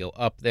before you go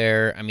up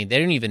there. I mean, they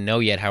don't even know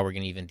yet how we're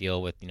going to even deal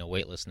with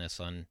weightlessness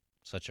on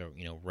such a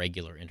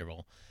regular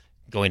interval,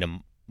 going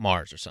to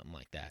Mars or something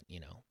like that.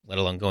 Let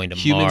alone going to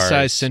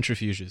Human-sized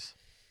centrifuges.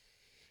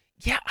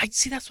 Yeah, I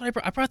see. That's what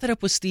I brought that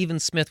up with Stephen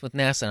Smith with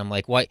NASA. And I'm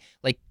like, why?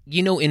 Like,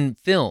 in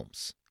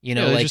films,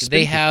 like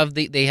they have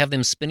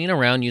them spinning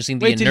around using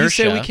the inertia. Did he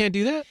say we can't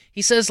do that?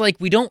 He says like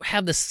we don't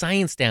have the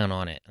science down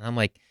on it. And I'm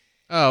like,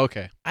 oh,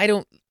 okay.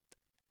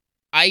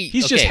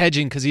 He's just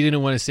hedging because he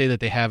didn't want to say that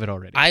they have it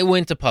already. I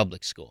went to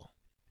public school.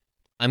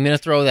 I'm gonna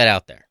throw that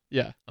out there.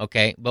 Yeah.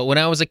 Okay, but when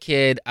I was a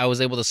kid, I was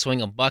able to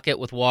swing a bucket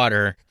with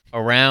water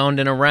around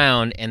and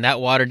around, and that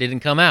water didn't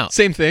come out.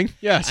 Same thing.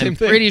 Yeah, same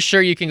thing. I'm pretty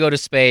sure you can go to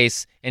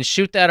space and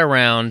shoot that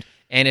around,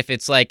 and if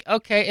it's like,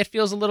 okay, it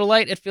feels a little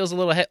light, it feels a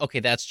little okay,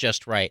 that's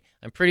just right.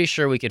 I'm pretty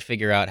sure we could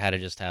figure out how to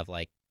just have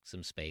like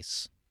some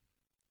space.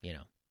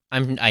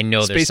 I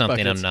know there's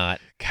something buckets. I'm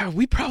not. God,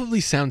 we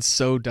probably sound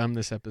so dumb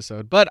this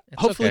episode, but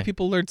hopefully okay.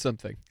 People learned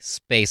something.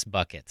 Space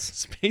buckets.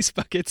 Space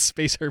buckets,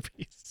 space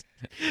herpes.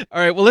 All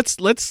right, well let's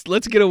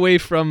get away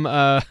from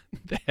the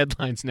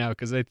headlines now,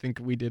 because I think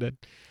we did a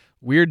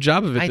weird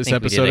job of it this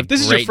episode. If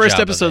this is your first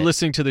episode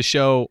listening to the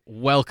show,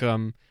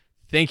 welcome.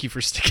 Thank you for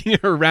sticking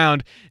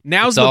around.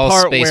 Now's the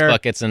part where space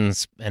buckets and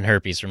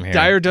herpes from here.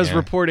 Dyer does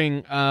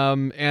reporting,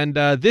 and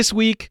this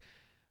week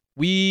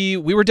we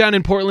were down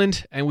in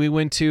Portland, and we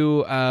went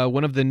to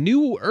one of the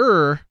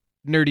newer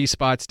nerdy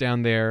spots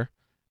down there,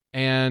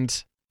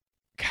 and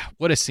God,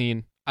 what a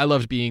scene. I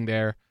loved being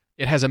there.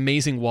 It has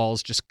amazing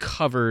walls just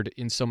covered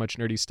in so much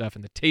nerdy stuff,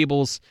 and the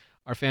tables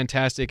are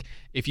fantastic.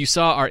 If you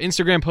saw our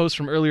Instagram post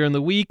from earlier in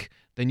the week,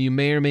 then you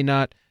may or may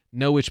not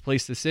know which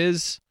place this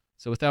is.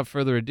 So without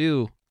further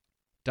ado,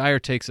 Dyer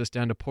takes us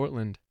down to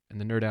Portland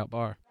and the Nerd Out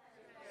Bar.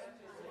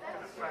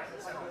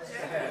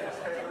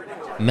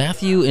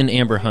 Matthew and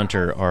Amber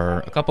Hunter are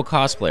a couple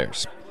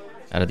cosplayers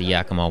out of the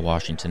Yakima,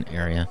 Washington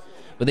area,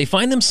 but they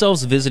find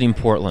themselves visiting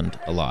Portland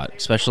a lot,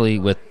 especially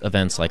with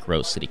events like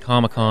Rose City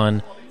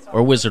Comic-Con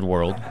or Wizard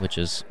World, which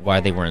is why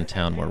they were in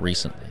town more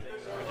recently.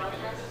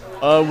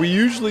 We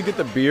usually get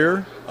the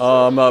beer,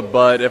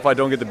 but if I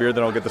don't get the beer,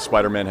 then I'll get the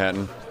Spider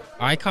Manhattan.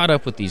 I caught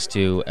up with these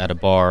two at a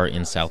bar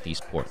in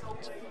Southeast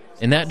Portland.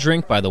 And that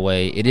drink, by the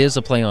way, it is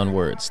a play on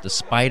words, the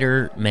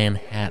Spider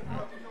Manhattan.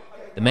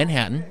 The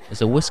Manhattan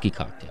is a whiskey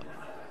cocktail.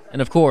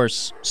 And of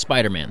course,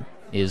 Spider-Man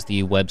is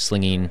the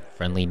web-slinging,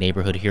 friendly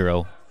neighborhood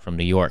hero from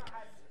New York.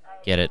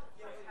 Get it?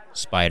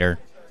 Spider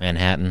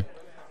Manhattan.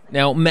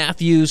 Now,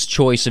 Matthew's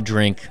choice of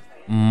drink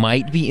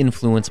might be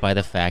influenced by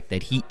the fact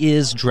that he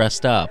is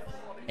dressed up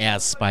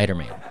as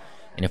Spider-Man.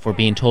 And if we're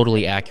being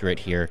totally accurate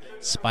here,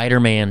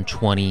 Spider-Man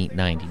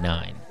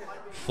 2099.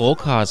 Full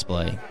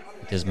cosplay,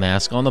 with his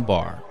mask on the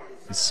bar,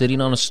 and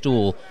sitting on a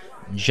stool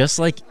just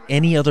like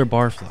any other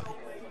barfly.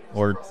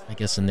 Or, I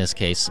guess in this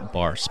case,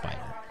 bar spider.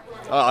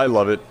 I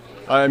love it.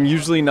 I'm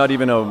usually not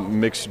even a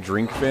mixed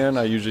drink fan.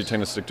 I usually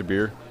tend to stick to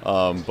beer,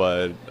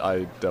 but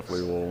I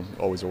definitely will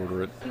always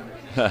order it.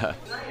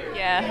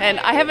 Yeah, and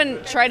I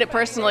haven't tried it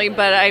personally,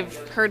 but I've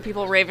heard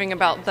people raving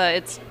about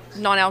it's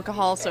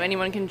non-alcohol, so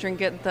anyone can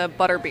drink it, the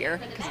butterbeer,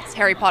 because it's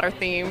Harry Potter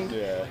themed.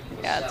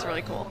 Yeah, it's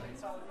really cool.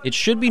 It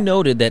should be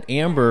noted that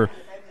Amber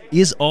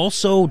is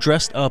also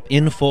dressed up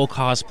in full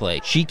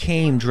cosplay. She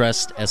came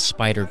dressed as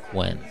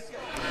Spider-Gwen.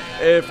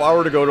 If I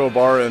were to go to a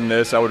bar in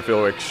this, I would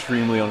feel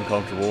extremely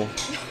uncomfortable.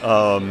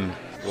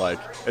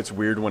 It's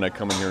weird when I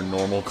come in here in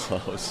normal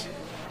clothes.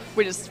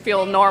 We just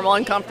feel normal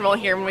and comfortable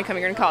here when we come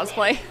here in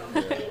cosplay.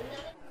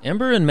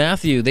 Amber and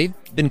Matthew, they've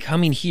been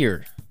coming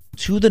here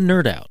to the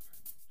Nerd Out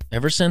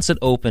ever since it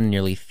opened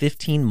nearly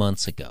 15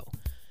 months ago.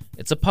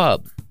 It's a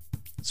pub.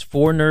 It's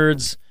for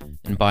nerds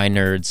and by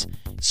nerds,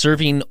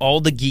 serving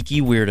all the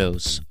geeky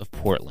weirdos of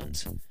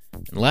Portland.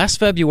 And last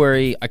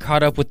February, I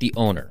caught up with the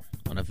owner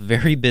on a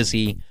very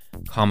busy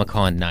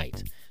Comic-Con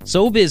night.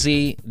 So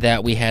busy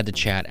that we had to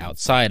chat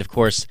outside. Of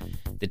course,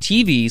 the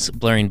TVs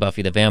blaring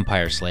Buffy the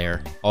Vampire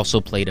Slayer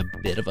also played a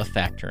bit of a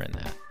factor in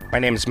that. My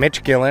name is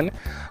Mitch Gillen.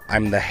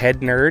 I'm the head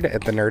nerd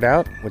at the Nerd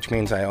Out, which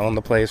means I own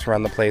the place,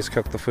 run the place,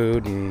 cook the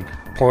food, and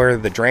pour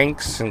the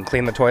drinks, and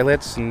clean the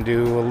toilets, and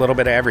do a little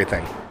bit of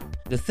everything.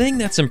 The thing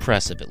that's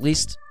impressive, at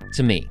least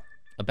to me,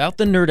 about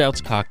the Nerd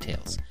Out's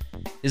cocktails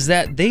is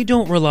that they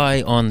don't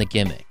rely on the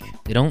gimmick.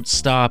 They don't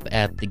stop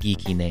at the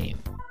geeky name.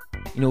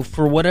 You know,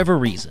 for whatever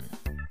reason,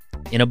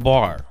 in a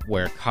bar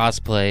where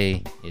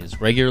cosplay is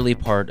regularly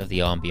part of the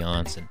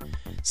ambiance and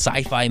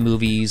sci-fi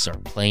movies are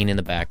playing in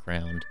the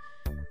background,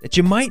 that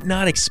you might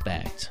not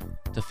expect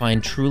to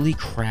find truly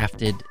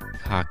crafted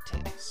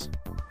cocktails.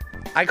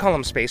 I call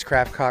them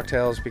spacecraft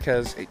cocktails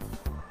because,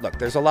 look,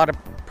 there's a lot of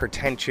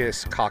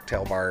pretentious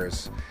cocktail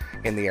bars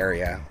in the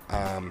area,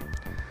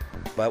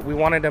 but we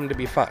wanted them to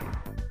be fun.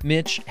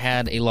 Mitch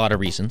had a lot of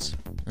reasons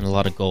and a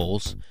lot of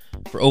goals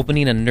for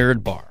opening a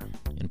nerd bar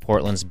in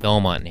Portland's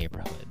Belmont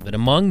neighborhood, but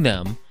among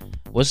them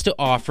was to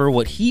offer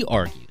what he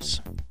argues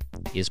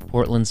is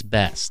Portland's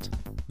best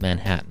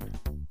Manhattan.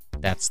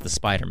 That's the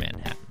Spider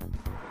Manhattan.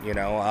 You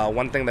know,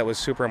 one thing that was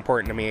super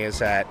important to me is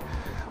that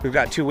we've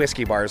got 2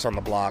 whiskey bars on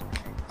the block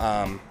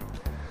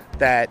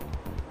that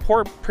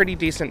pour pretty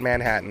decent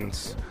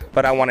Manhattans,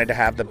 but I wanted to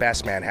have the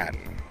best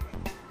Manhattan.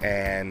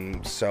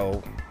 And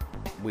so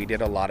we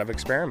did a lot of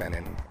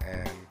experimenting.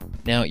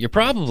 Now, you're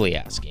probably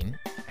asking,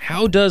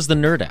 how does the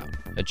Nerd Out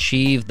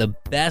achieve the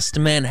best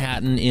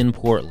Manhattan in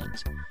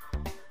Portland?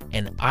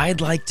 And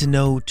I'd like to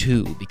know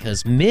too,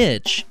 because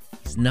Mitch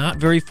is not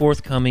very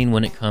forthcoming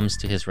when it comes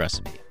to his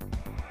recipe.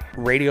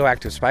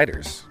 Radioactive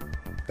spiders.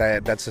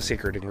 That's the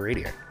secret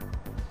ingredient.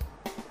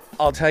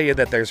 I'll tell you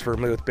that there's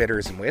vermouth,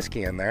 bitters, and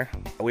whiskey in there.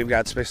 We've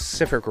got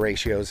specific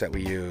ratios that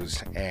we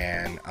use,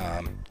 and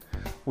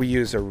we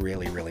use a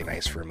really, really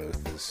nice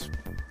vermouth.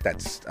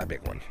 That's a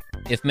big one.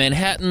 If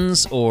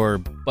Manhattans, or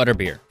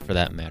butterbeer for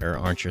that matter,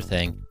 aren't your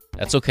thing,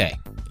 that's okay.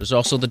 There's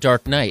also the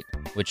Dark Knight,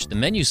 which the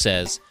menu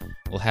says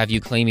will have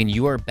you claiming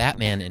you are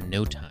Batman in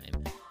no time.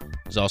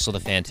 There's also the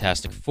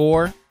Fantastic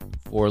Four,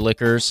 4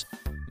 liquors,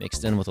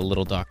 mixed in with a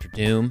little Dr.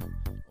 Doom,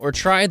 or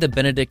try the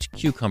Benedict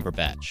Cucumber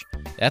Batch.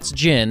 That's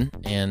gin,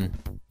 and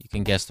you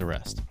can guess the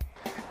rest.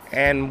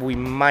 And we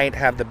might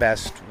have the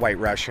best White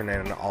Russian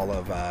in all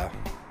of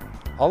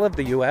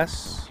the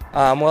U.S.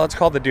 Well, it's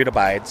called the Dude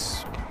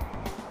Abides,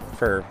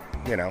 for,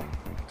 you know,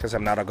 because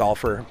I'm not a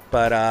golfer.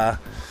 But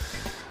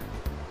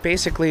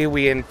basically,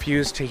 we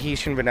infuse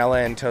Tahitian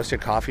vanilla and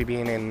toasted coffee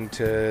bean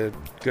into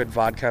good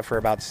vodka for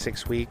about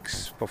 6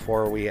 weeks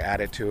before we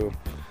add it to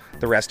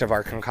the rest of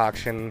our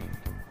concoction,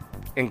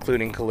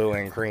 including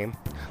Kahlua and cream.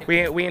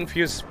 We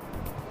infuse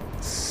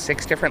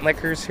 6 different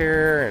liquors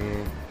here,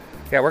 and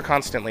yeah, we're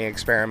constantly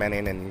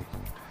experimenting and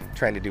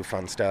trying to do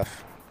fun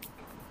stuff.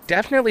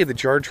 Definitely the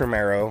George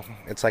Romero.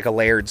 It's like a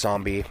layered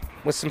zombie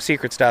with some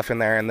secret stuff in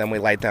there, and then we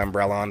light the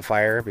umbrella on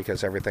fire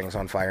because everything's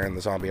on fire in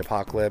the zombie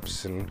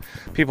apocalypse, and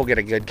people get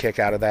a good kick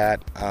out of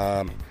that.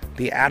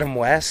 The Adam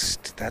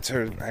West, that's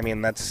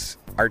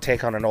our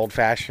take on an old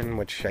fashioned,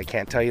 which I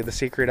can't tell you the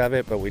secret of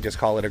it, but we just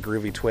call it a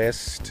groovy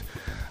twist.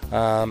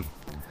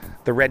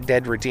 The Red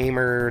Dead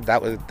Redeemer,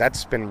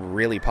 that's been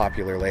really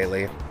popular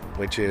lately,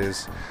 which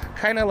is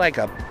kind of like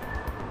a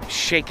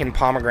shaken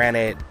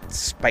pomegranate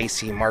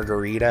spicy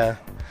margarita,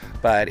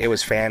 but it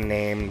was fan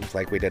named.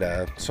 Like, we did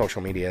a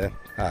social media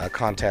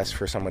contest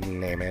for someone to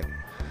name it.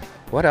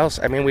 What else?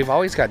 I mean, we've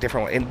always got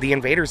different ones. The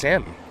Invader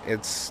Zim,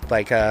 it's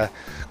like a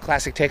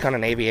classic take on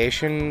an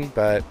aviation,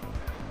 but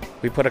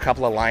we put a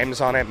couple of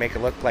limes on it, make it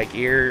look like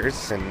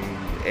ears, and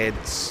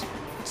it's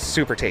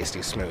super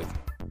tasty, smooth.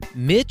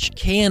 Mitch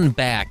can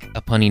back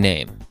a punny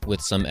name with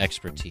some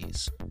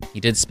expertise. He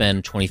did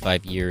spend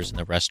 25 years in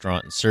the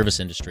restaurant and service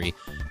industry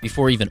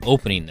before even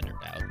opening the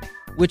Nerd Out,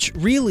 which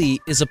really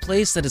is a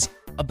place that is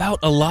about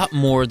a lot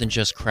more than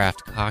just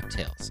craft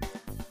cocktails.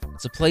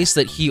 It's a place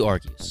that he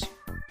argues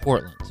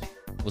Portland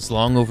was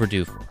long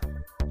overdue for.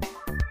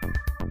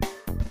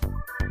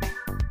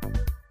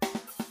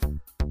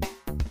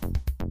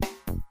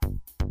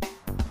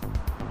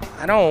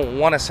 I don't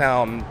want to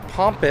sound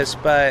pompous,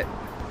 but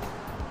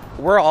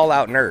we're all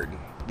out nerd.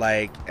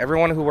 Like,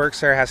 everyone who works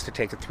there has to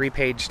take a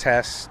 3-page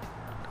test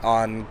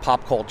on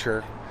pop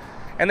culture,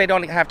 and they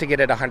don't have to get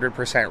it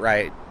 100%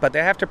 right, but they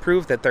have to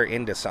prove that they're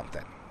into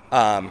something.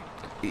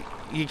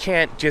 You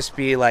can't just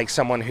be like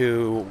someone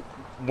who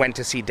went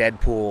to see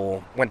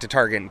Deadpool, went to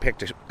Target and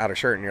picked out a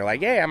shirt, and you're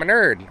like, "Yeah, I'm a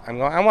nerd.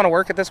 I want to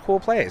work at this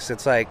cool place."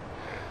 It's like,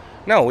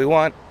 no, we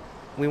want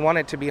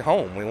it to be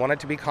home. We want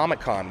it to be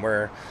Comic-Con,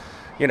 where,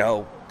 you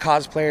know,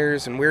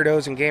 cosplayers and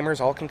weirdos and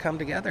gamers all can come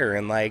together,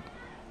 and like,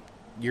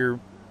 you're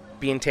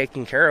being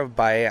taken care of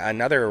by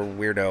another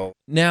weirdo.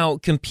 Now,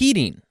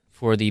 competing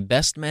for the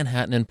best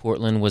Manhattan in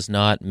Portland was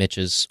not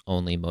Mitch's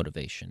only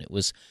motivation. It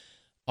was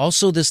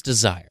also this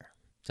desire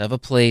to have a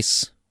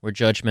place where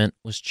judgment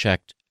was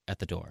checked at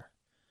the door.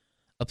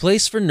 A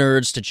place for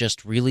nerds to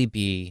just really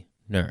be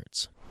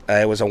nerds.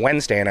 It was a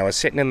Wednesday, and I was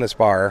sitting in this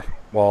bar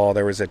while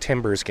there was a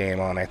Timbers game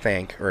on, I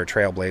think, or a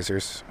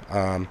Trailblazers,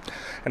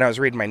 and I was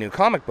reading my new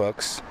comic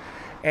books,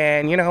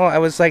 and, I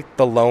was like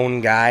the lone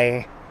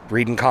guy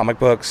reading comic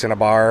books in a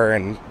bar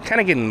and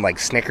kind of getting, like,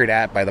 snickered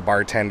at by the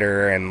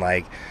bartender and,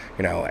 like,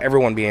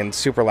 everyone being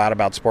super loud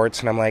about sports,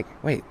 and I'm like,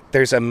 wait,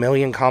 there's a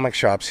million comic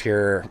shops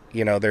here,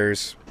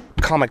 there's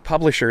comic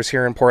publishers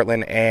here in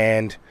Portland,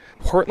 and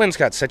Portland's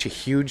got such a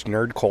huge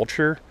nerd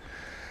culture.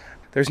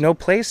 There's no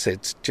place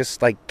it's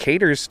just like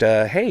caters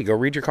to, hey, go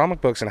read your comic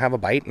books and have a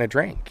bite and a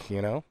drink,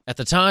 At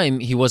the time,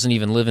 he wasn't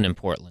even living in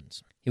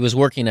Portland. He was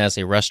working as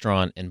a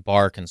restaurant and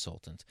bar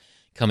consultant,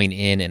 coming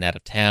in and out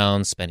of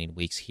town, spending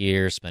weeks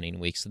here, spending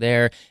weeks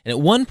there. And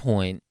at one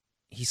point,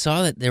 he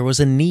saw that there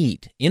was a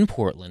need in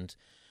Portland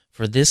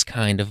for this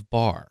kind of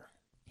bar,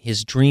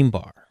 his dream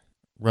bar,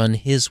 run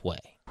his way.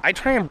 I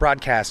try and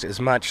broadcast as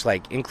much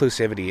like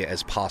inclusivity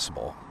as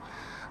possible.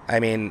 I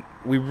mean,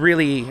 we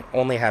really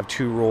only have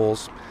two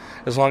rules.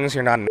 As long as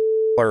you're not an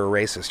or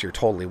a racist, you're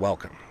totally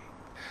welcome.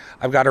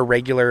 I've got a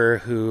regular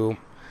who,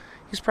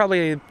 he's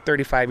probably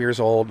 35 years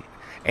old,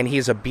 and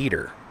he's a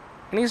beater.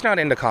 And he's not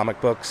into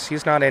comic books.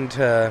 He's not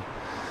into,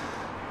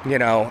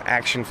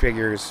 action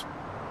figures.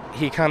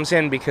 He comes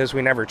in because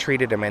we never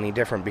treated him any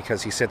different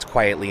because he sits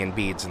quietly and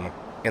beads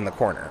in the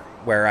corner,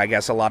 where I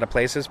guess a lot of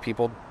places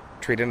people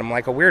treated him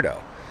like a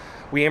weirdo.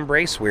 We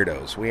embrace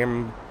weirdos. We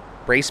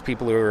embrace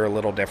people who are a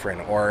little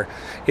different, or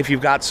if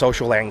you've got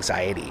social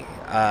anxiety.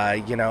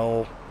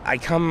 I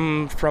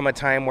come from a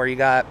time where you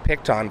got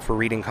picked on for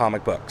reading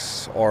comic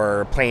books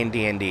or playing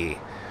D&D.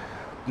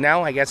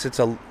 Now I guess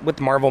with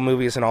Marvel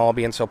movies and all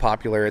being so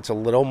popular, it's a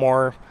little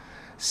more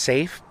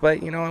safe,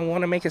 but I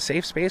want to make a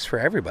safe space for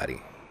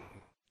everybody.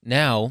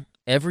 Now,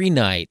 every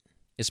night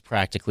is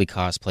practically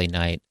cosplay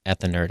night at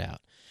the Nerd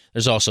Out.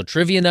 There's also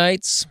trivia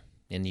nights,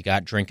 and you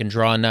got drink and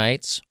draw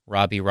nights.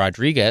 Robbie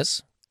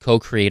Rodriguez,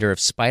 co-creator of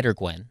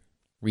Spider-Gwen,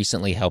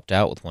 recently helped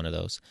out with one of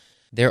those.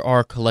 There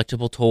are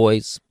collectible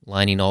toys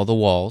lining all the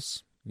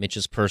walls,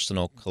 Mitch's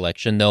personal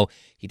collection, though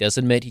he does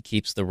admit he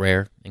keeps the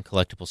rare and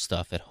collectible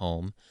stuff at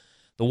home.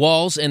 The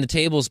walls and the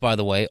tables, by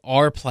the way,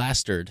 are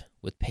plastered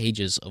with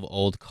pages of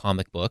old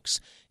comic books,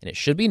 and it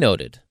should be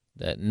noted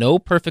that no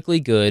perfectly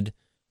good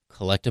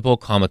collectible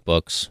comic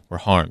books were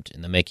harmed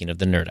in the making of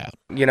the Nerd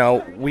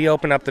Out. We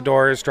open up the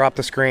doors, drop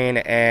the screen,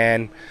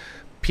 and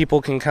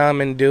people can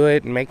come and do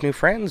it and make new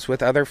friends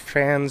with other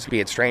fans, be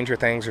it Stranger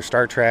Things or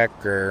Star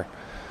Trek or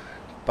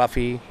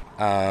Buffy.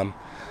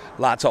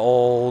 Lots of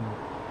old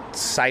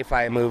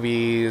sci-fi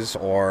movies,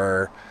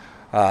 or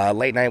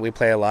late night we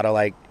play a lot of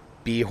like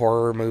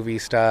B-horror movie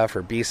stuff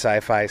or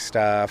B-sci-fi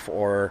stuff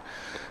or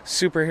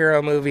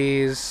superhero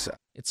movies.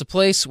 It's a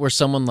place where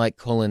someone like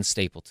Colin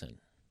Stapleton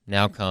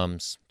now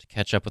comes to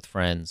catch up with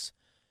friends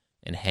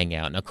and hang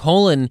out. Now,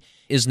 Colin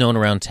is known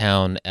around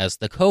town as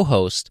the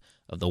co-host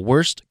of the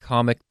Worst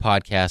Comic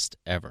Podcast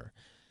Ever.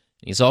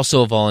 He's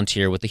also a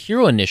volunteer with the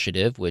Hero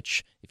Initiative,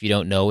 which, if you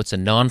don't know, it's a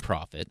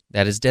nonprofit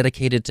that is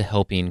dedicated to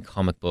helping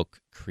comic book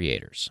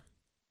creators.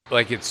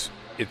 Like it's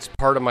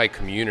part of my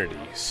community.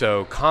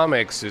 So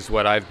comics is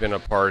what I've been a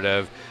part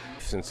of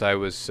since I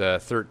was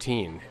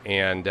 13.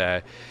 And,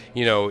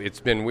 it's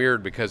been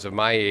weird because of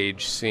my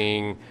age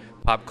seeing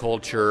pop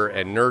culture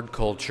and nerd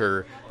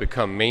culture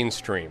become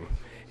mainstream.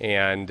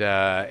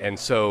 And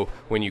so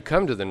when you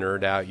come to the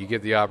Nerd Out, you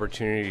get the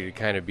opportunity to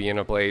kind of be in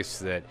a place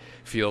that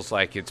feels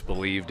like it's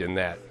believed in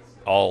that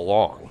all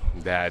along,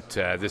 that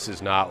this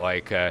is not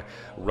like a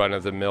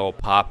run-of-the-mill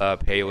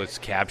pop-up, hey, let's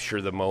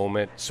capture the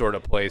moment sort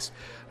of place.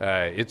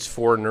 It's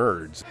for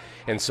nerds.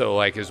 And so,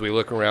 like, as we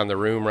look around the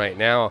room right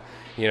now,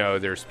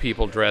 there's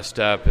people dressed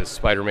up as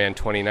Spider-Man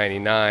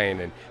 2099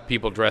 and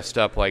people dressed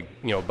up like,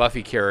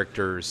 Buffy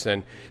characters.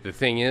 And the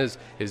thing is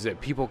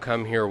that people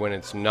come here when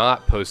it's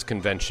not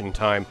post-convention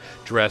time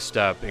dressed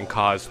up in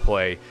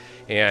cosplay.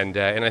 And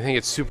I think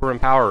it's super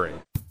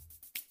empowering.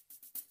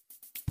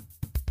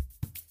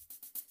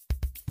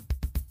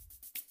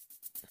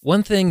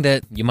 One thing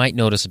that you might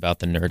notice about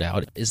the Nerd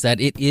Out is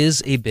that it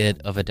is a bit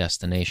of a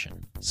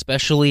destination,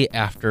 especially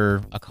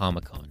after a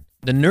Comic-Con.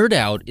 The Nerd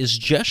Out is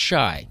just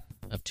shy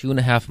of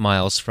 2.5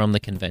 miles from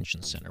the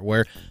convention center,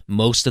 where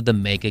most of the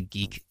mega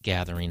geek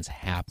gatherings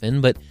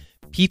happen, but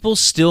people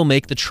still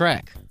make the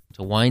trek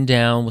to wind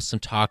down with some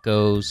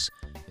tacos,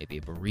 maybe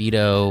a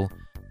burrito,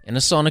 and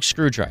a sonic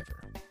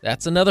screwdriver.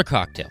 That's another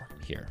cocktail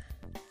here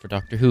for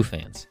Doctor Who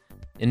fans.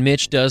 And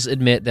Mitch does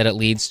admit that it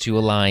leads to a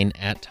line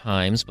at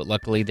times, but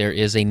luckily there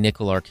is a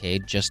nickel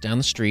arcade just down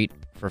the street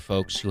for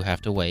folks who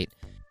have to wait.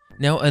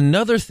 Now,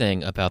 another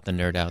thing about the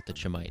Nerd Out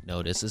that you might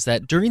notice is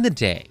that during the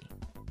day,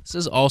 this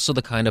is also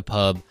the kind of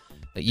pub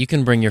that you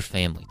can bring your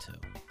family to.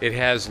 It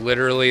has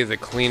literally the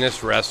cleanest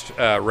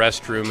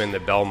restroom in the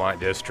Belmont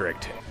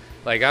district.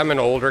 Like, I'm an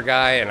older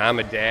guy and I'm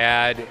a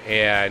dad,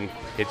 and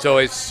it's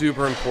always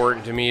super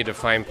important to me to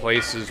find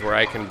places where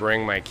I can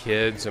bring my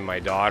kids and my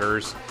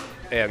daughters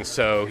And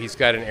so he's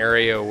got an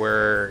area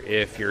where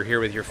if you're here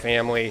with your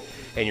family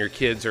and your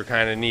kids are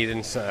kind of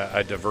needing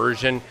a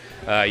diversion,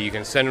 you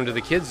can send them to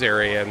the kids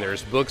area, and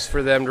there's books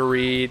for them to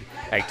read,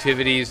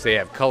 activities. They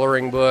have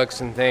coloring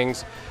books and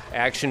things,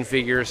 action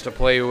figures to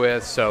play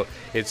with. So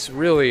it's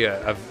really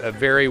a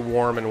very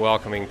warm and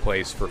welcoming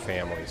place for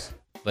families.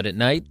 But at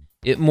night,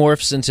 it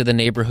morphs into the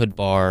neighborhood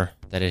bar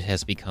that it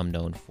has become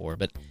known for.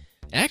 But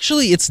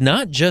actually, it's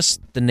not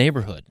just the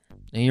neighborhood.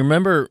 Now, you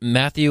remember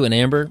Matthew and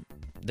Amber?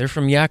 They're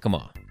from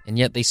Yakima, and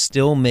yet they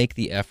still make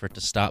the effort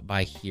to stop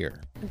by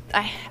here.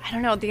 I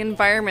don't know, the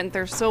environment,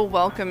 they're so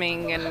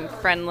welcoming and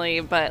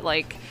friendly, but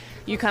like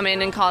you come in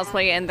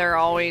cosplay and they're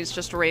always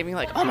just raving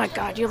like, oh my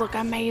god, you look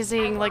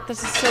amazing, like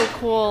this is so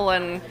cool,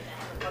 and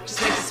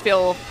just makes us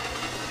feel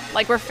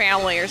like we're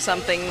family or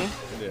something.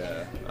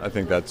 Yeah, I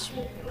think that's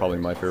probably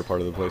my favorite part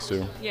of the place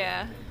too.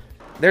 Yeah.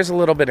 There's a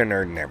little bit of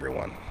nerd in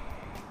everyone.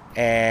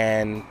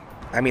 And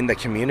I mean, the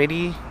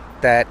community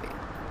that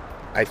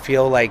I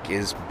feel like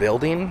is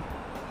building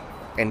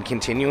and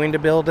continuing to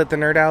build at the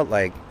Nerd Out,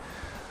 like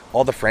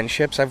all the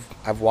friendships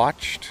I've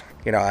watched.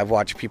 You know, I've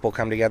watched people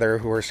come together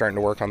who are starting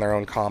to work on their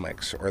own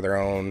comics or their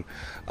own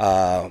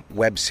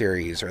web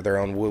series or their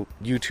own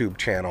YouTube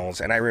channels.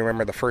 And I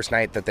remember the first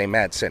night that they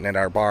met sitting at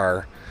our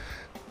bar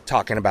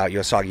talking about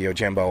Usagi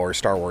Yojimbo or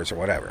Star Wars or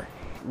whatever.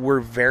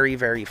 We're very,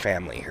 very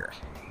family here.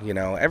 You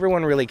know,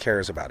 everyone really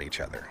cares about each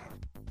other.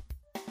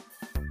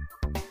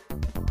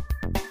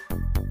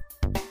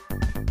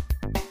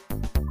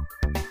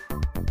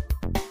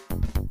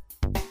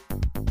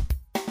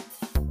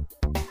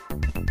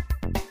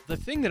 The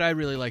thing that I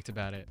really liked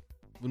about it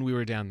when we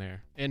were down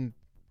there, and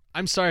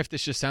I'm sorry if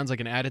this just sounds like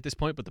an ad at this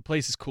point, but the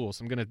place is cool,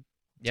 so I'm going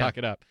to talk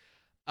it up.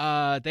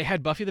 They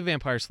had Buffy the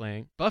Vampire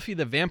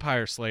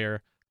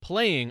Slayer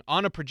playing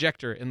on a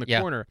projector in the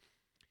corner,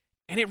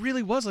 and it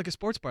really was like a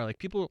sports bar. Like,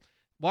 people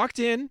walked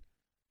in,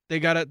 they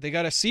got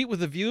a seat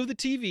with a view of the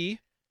TV.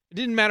 It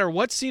didn't matter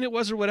what scene it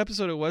was or what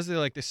episode it was.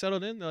 They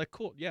settled in. They're like,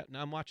 cool, yeah,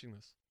 now I'm watching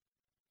this.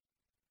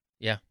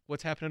 Yeah.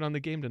 What's happening on the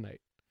game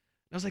tonight?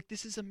 I was like,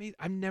 this is amazing.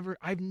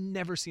 I've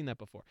never seen that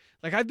before.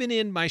 Like, I've been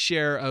in my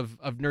share of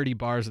nerdy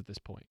bars at this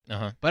point,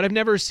 but I've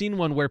never seen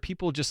one where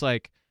people just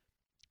like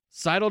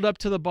sidled up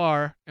to the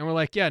bar and were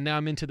like, yeah, now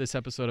I'm into this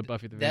episode of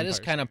Buffy the Vampire. That is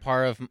kind of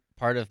part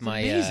of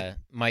my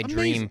my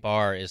dream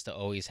bar is to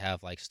always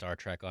have like Star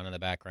Trek on in the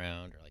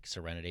background or like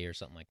Serenity or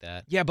something like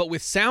that. Yeah, but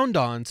with sound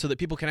on so that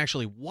people can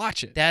actually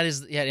watch it. That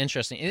is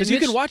interesting. Because you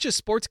can watch a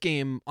sports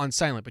game on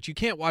silent, but you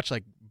can't watch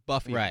like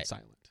Buffy on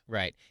silent.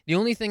 Right. The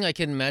only thing I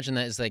can imagine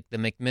that is like the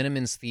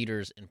McMenamins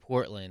theaters in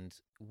Portland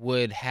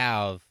would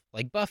have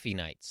like Buffy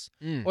nights,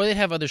 or they'd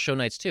have other show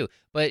nights too.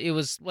 But it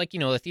was like,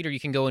 you know, a theater you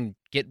can go and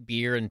get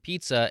beer and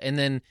pizza, and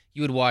then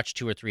you would watch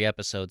 2 or 3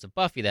 episodes of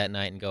Buffy that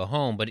night and go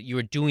home. But you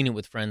were doing it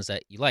with friends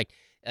that you liked.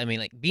 I mean,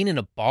 like being in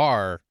a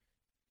bar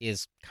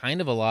is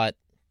kind of a lot,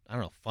 I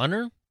don't know,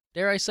 funner,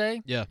 dare I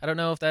say? Yeah. I don't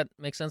know if that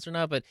makes sense or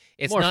not, but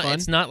it's More not. fun.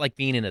 It's not like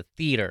being in a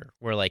theater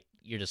where like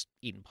you're just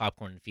eating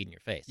popcorn and feeding your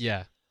face.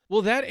 Yeah.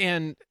 Well, that,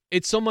 and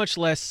it's so much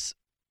less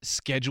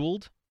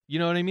scheduled. You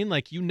know what I mean?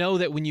 Like, you know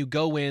that when you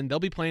go in, they'll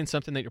be playing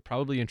something that you're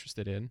probably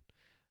interested in.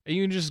 And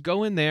you can just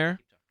go in there,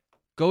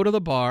 go to the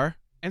bar,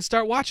 and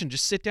start watching.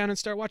 Just sit down and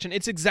start watching.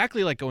 It's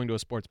exactly like going to a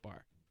sports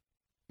bar.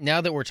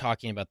 Now that we're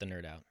talking about the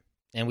Nerd Out,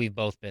 and we've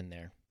both been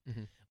there,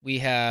 we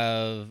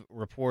have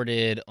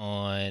reported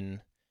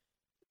on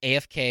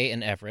AFK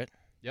in Everett.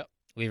 Yep.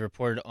 We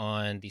reported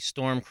on the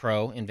Storm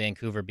Crow in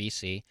Vancouver,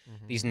 BC.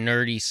 These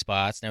nerdy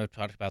spots. Now we've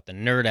talked about the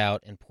Nerd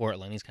Out in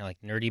Portland. These kind of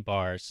like nerdy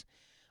bars.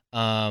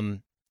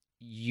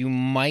 You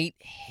might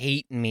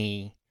hate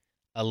me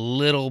a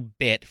little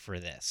bit for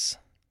this.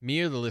 Me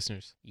or the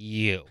listeners?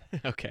 You.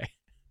 Okay.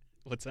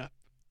 What's up?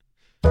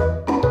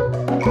 Oh,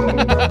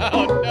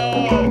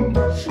 no.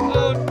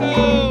 Oh,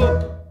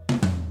 no.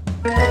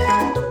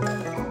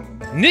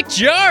 Nick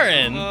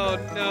Jarin! Oh,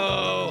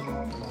 no.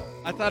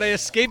 I thought I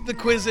escaped the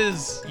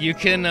quizzes. You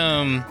can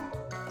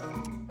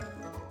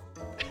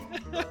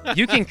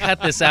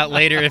cut this out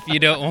later if you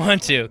don't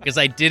want to, because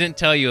I didn't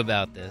tell you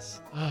about this.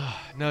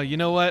 No, you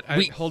know what?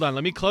 Hold on.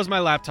 Let me close my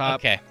laptop.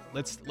 Okay.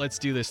 Let's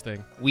do this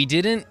thing. We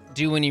didn't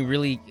do any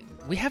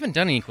we haven't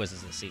done any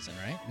quizzes this season,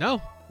 right?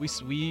 No.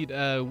 We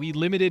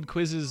limited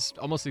quizzes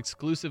almost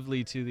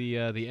exclusively to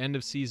the end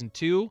of season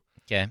 2.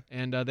 Okay.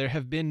 And there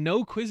have been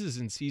no quizzes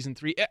in season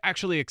 3,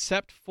 actually,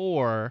 except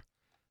for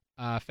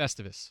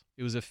Festivus.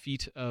 It was a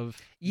feat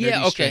of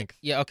nerdy strength.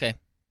 Yeah, okay.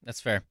 That's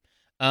fair.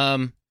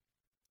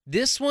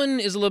 This one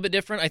is a little bit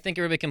different. I think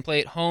everybody can play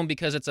at home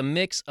because it's a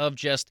mix of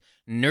just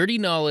nerdy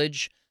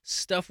knowledge,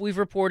 stuff we've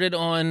reported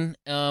on,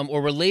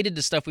 or related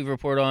to stuff we've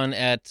reported on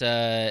at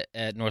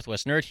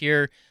Northwest Nerd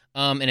here,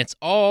 and it's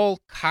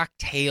all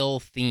cocktail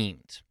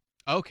themed.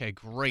 Okay,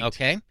 great.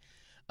 Okay.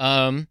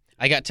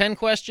 I got 10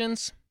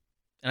 questions,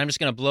 and I'm just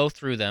going to blow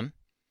through them.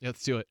 Yeah,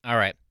 let's do it. All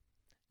right.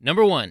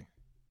 Number 1,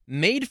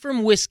 made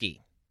from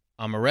whiskey,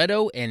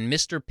 amaretto, and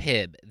Mr.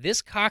 Pibb.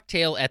 This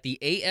cocktail at the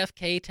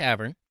AFK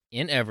Tavern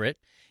in Everett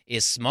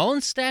is small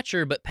in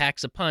stature but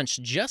packs a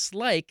punch, just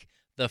like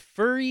the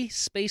furry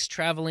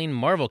space-traveling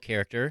Marvel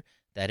character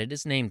that it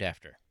is named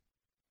after.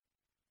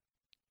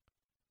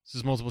 This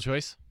is multiple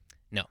choice?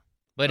 No,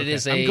 but it Okay.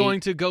 is I'm going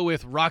to go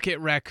with Rocket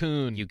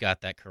Raccoon. You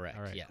got that correct.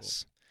 All right,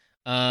 yes.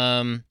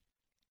 I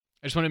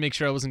just want to make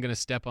sure I wasn't going to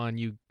step on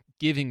you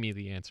giving me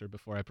the answer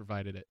before I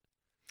provided it.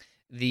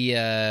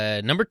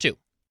 The number 2.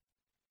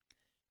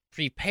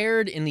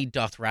 Prepared in the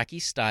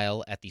Dothraki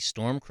style at the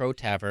Stormcrow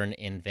Tavern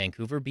in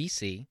Vancouver,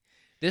 BC,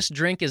 this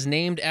drink is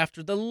named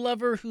after the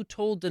lover who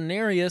told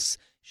Daenerys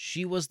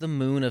she was the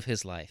moon of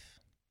his life.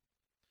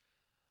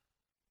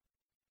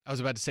 I was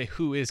about to say,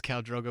 who is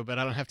Khal Drogo, but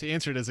I don't have to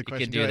answer it as a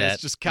question. could do that.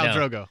 It's just Khal No.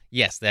 Drogo.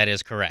 Yes, that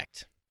is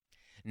correct.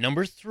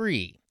 Number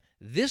 3.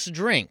 This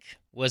drink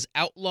was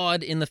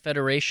outlawed in the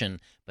Federation,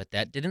 but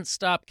that didn't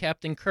stop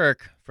Captain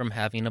Kirk from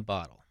having a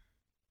bottle.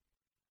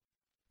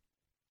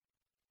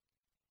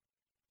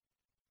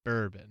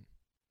 Bourbon.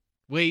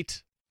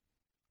 Wait.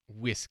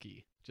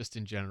 Whiskey, just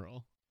in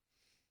general.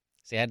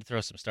 See, I had to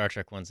throw some Star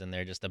Trek ones in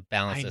there just to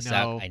balance I this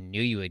know. out. I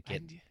knew you would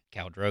get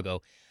Khal Drogo.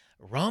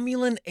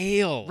 Romulan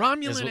Ale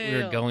Romulan is what we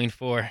Ale. were going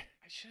for. I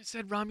should have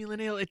said Romulan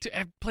Ale. It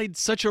played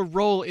such a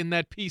role in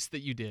that piece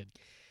that you did.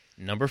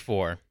 Number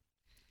 4.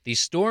 The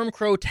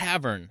Stormcrow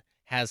Tavern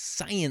has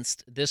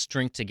scienced this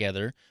drink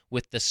together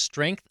with the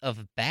strength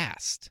of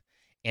bast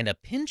and a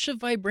pinch of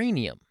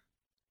vibranium.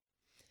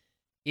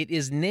 It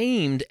is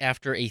named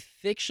after a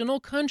fictional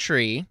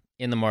country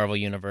in the Marvel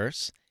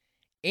Universe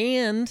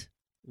and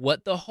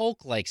what the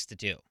Hulk likes to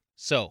do.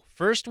 So,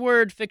 first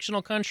word,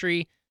 fictional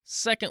country.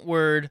 Second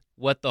word,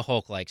 what the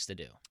Hulk likes to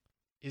do.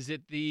 Is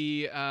it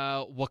the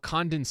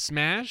Wakandan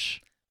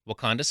Smash?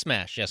 Wakanda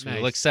Smash. Yes, we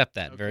will Nice. accept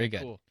that. Okay, Very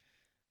good. cool.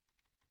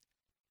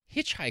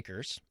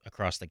 Hitchhikers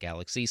across the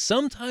galaxy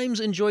sometimes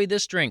enjoy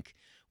this drink,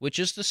 which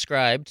is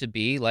described to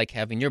be like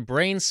having your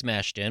brain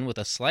smashed in with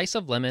a slice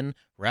of lemon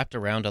wrapped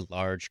around a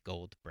large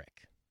gold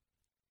brick.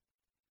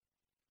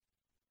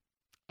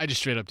 I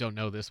just straight up don't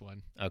know this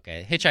one.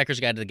 Okay,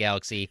 Hitchhiker's Guide to the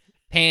Galaxy,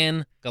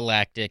 Pan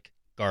Galactic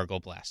Gargle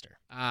Blaster.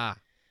 Ah,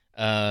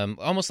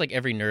 Almost like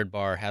every nerd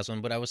bar has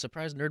one, but I was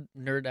surprised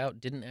Nerd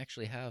Out didn't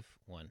actually have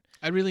one.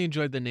 I really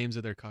enjoyed the names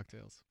of their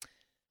cocktails.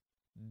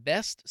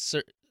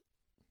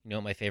 You know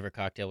what my favorite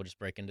cocktail? We'll just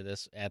break into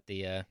this at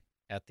the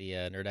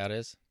Nerd Out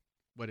is?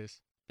 What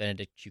is?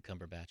 Benedict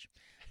Cucumber Batch.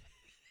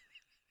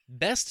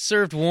 Best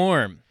served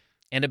warm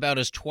and about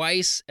as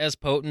twice as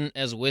potent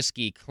as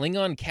whiskey,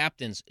 Klingon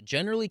captains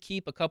generally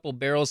keep a couple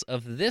barrels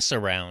of this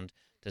around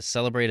to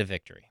celebrate a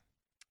victory.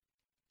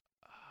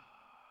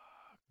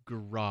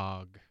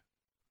 Grog.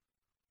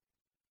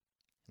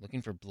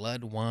 Looking for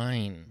blood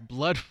wine.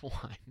 Blood wine.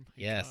 My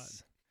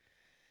Yes.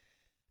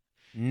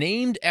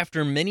 Named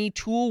after many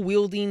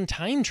tool-wielding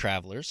time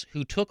travelers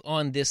who took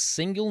on this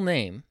single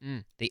name,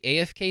 Mm. the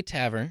AFK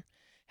Tavern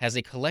has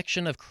a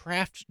collection of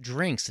craft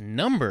drinks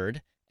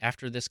numbered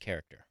after this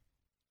character.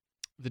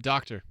 God. The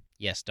Doctor.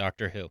 Yes,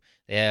 Doctor Who.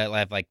 They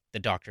have like the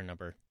Doctor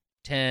number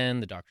 10,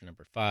 the Doctor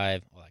number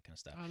 5, all that kind of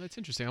stuff. Oh, that's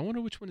interesting. I wonder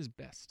which one is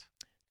best.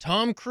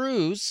 Tom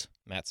Cruise,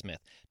 Matt Smith.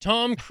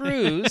 Tom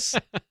Cruise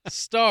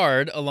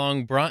starred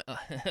along I'm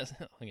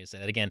going to say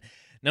that again.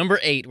 Number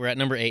 8, we're at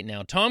number 8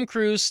 now. Tom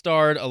Cruise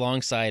starred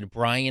alongside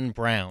Brian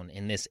Brown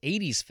in this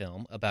 80s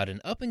film about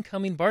an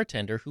up-and-coming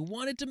bartender who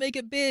wanted to make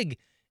it big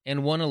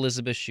and won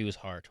Elizabeth Shue's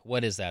heart.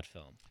 What is that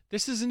film?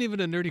 This isn't even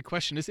a nerdy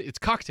question, is it? It's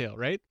Cocktail,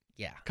 right?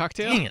 Yeah.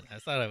 Cocktail? Dang it. I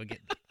thought I would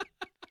get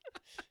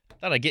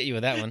thought I'd get you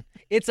with that one.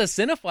 It's a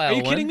cinephile Are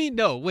you one. kidding me?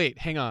 No, wait,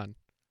 hang on.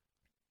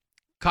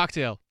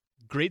 Cocktail.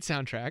 Great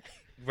soundtrack.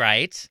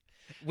 Right.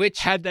 Which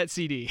Had that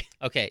CD.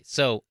 Okay,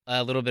 so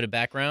a little bit of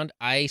background.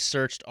 I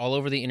searched all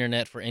over the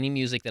internet for any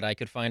music that I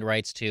could find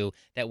rights to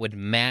that would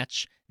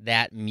match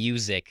that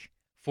music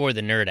for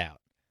the Nerd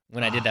Out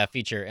when I did that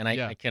feature, and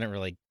Yeah. I couldn't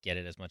really get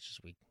it as much as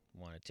we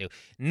wanted to.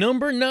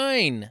 Number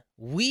 9,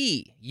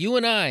 you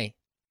and I,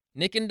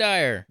 Nick and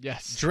Dyer,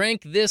 Yes.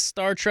 drank this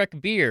Star Trek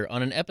beer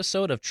on an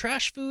episode of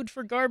Trash Food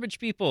for Garbage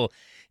People,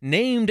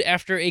 named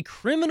after a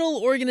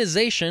criminal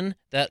organization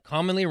that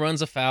commonly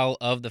runs afoul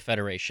of the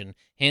Federation.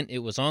 Hint, it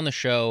was on the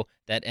show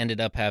that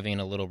ended up having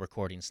a little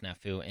recording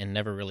snafu and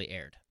never really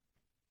aired.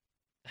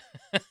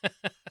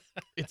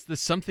 It's the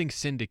something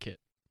Syndicate.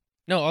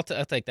 No, I'll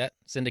take that.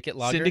 Syndicate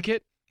Lager?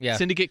 Syndicate? Yeah,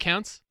 Syndicate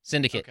counts?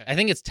 Syndicate. Okay. I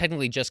think it's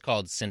technically just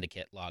called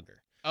Syndicate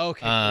Lager.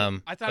 Okay.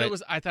 Um, I thought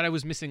but- I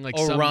was missing like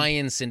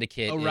Orion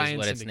Syndicate is Orion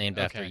what it's Syndicate, named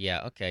after. okay.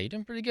 Yeah, okay. You're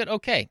doing pretty good.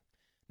 Okay.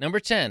 Number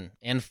 10,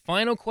 and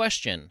final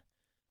question.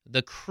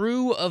 The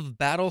crew of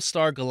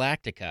Battlestar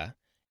Galactica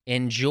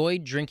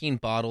enjoyed drinking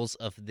bottles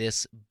of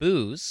this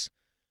booze,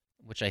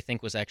 which I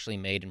think was actually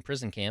made in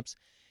prison camps.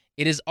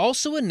 It is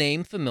also a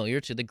name familiar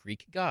to the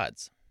Greek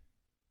gods.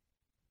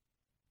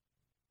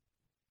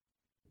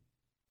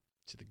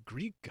 to the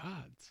Greek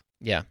gods.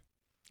 Yeah.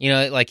 You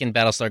know, like in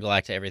Battlestar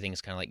Galactica, everything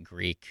is kind of like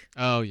Greek,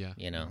 Oh yeah.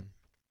 you know. Mhm.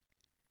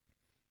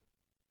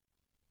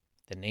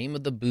 The name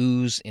of the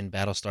booze in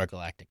Battlestar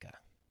Galactica.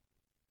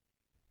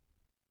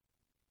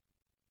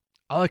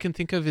 All I can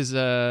think of is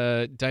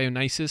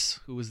Dionysus,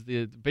 who was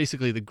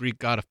basically the Greek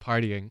god of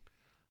partying.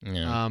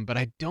 Yeah. But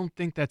I don't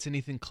think that's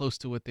anything close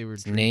to what they were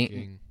It's na-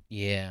 drinking.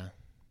 Yeah.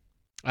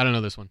 I don't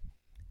know this one.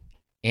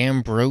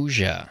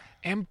 Ambrosia.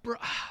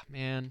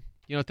 Man,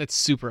 you know what? That's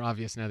super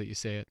obvious now that you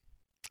say it.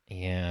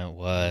 Yeah, it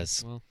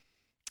was. Well,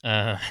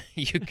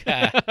 You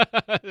got.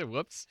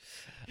 whoops.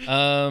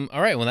 All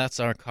right. Well, that's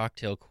our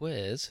cocktail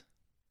quiz.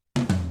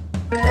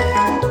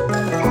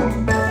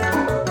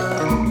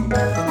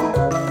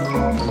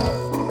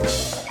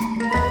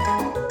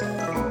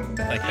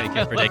 Like how you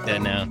can predict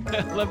that now.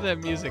 I love that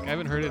music. I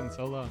haven't heard it in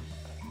so long.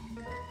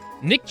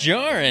 Nick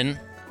Jarin,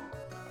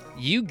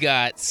 you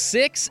got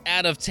 6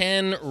 out of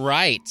 10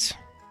 right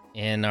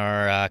in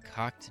our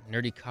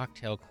nerdy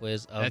cocktail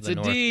quiz of That's the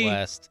a D.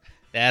 Northwest.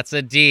 That's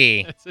a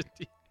D. That's a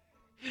D.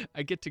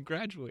 I get to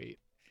graduate.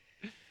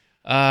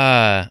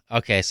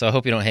 Okay, so I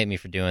hope you don't hate me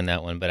for doing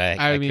that one, but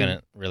I mean,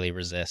 couldn't really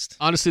resist.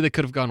 Honestly, that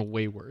could have gone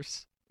way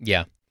worse.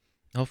 Yeah.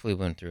 Hopefully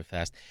we went through it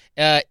fast.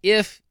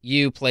 If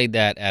you played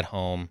that at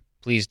home,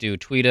 please do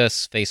tweet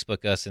us,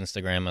 Facebook us,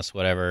 Instagram us,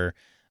 whatever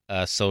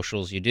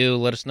socials you do.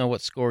 Let us know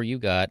what score you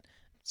got.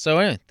 So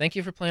anyway, thank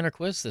you for playing our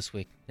quiz this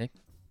week, Nick.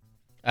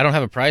 I don't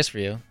have a prize for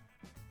you.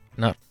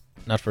 Not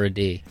for a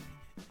D.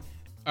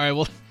 All right,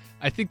 well,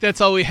 I think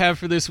that's all we have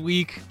for this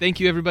week. Thank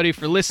you, everybody,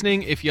 for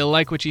listening. If you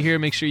like what you hear,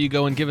 make sure you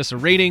go and give us a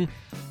rating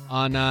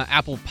on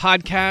Apple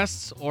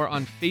Podcasts or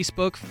on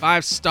Facebook.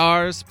 5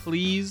 stars,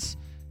 please.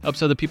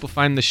 Helps other people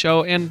find the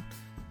show. And,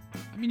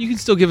 I mean, you can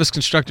still give us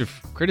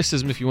constructive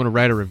criticism if you want to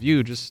write a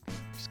review. Just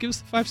give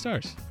us the 5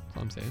 stars. That's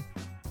all I'm saying.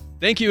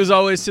 Thank you, as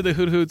always, to the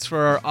Hoot Hoots for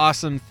our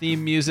awesome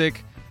theme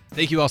music.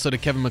 Thank you also to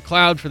Kevin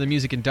MacLeod for the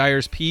music in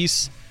Dyer's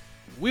piece.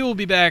 We will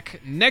be back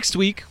next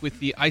week with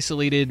the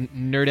isolated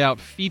Nerd Out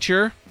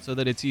feature so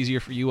that it's easier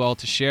for you all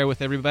to share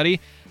with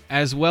everybody,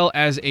 as well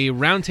as a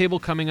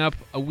roundtable coming up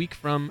a week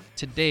from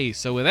today.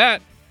 So with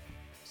that,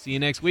 see you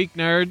next week,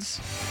 nerds.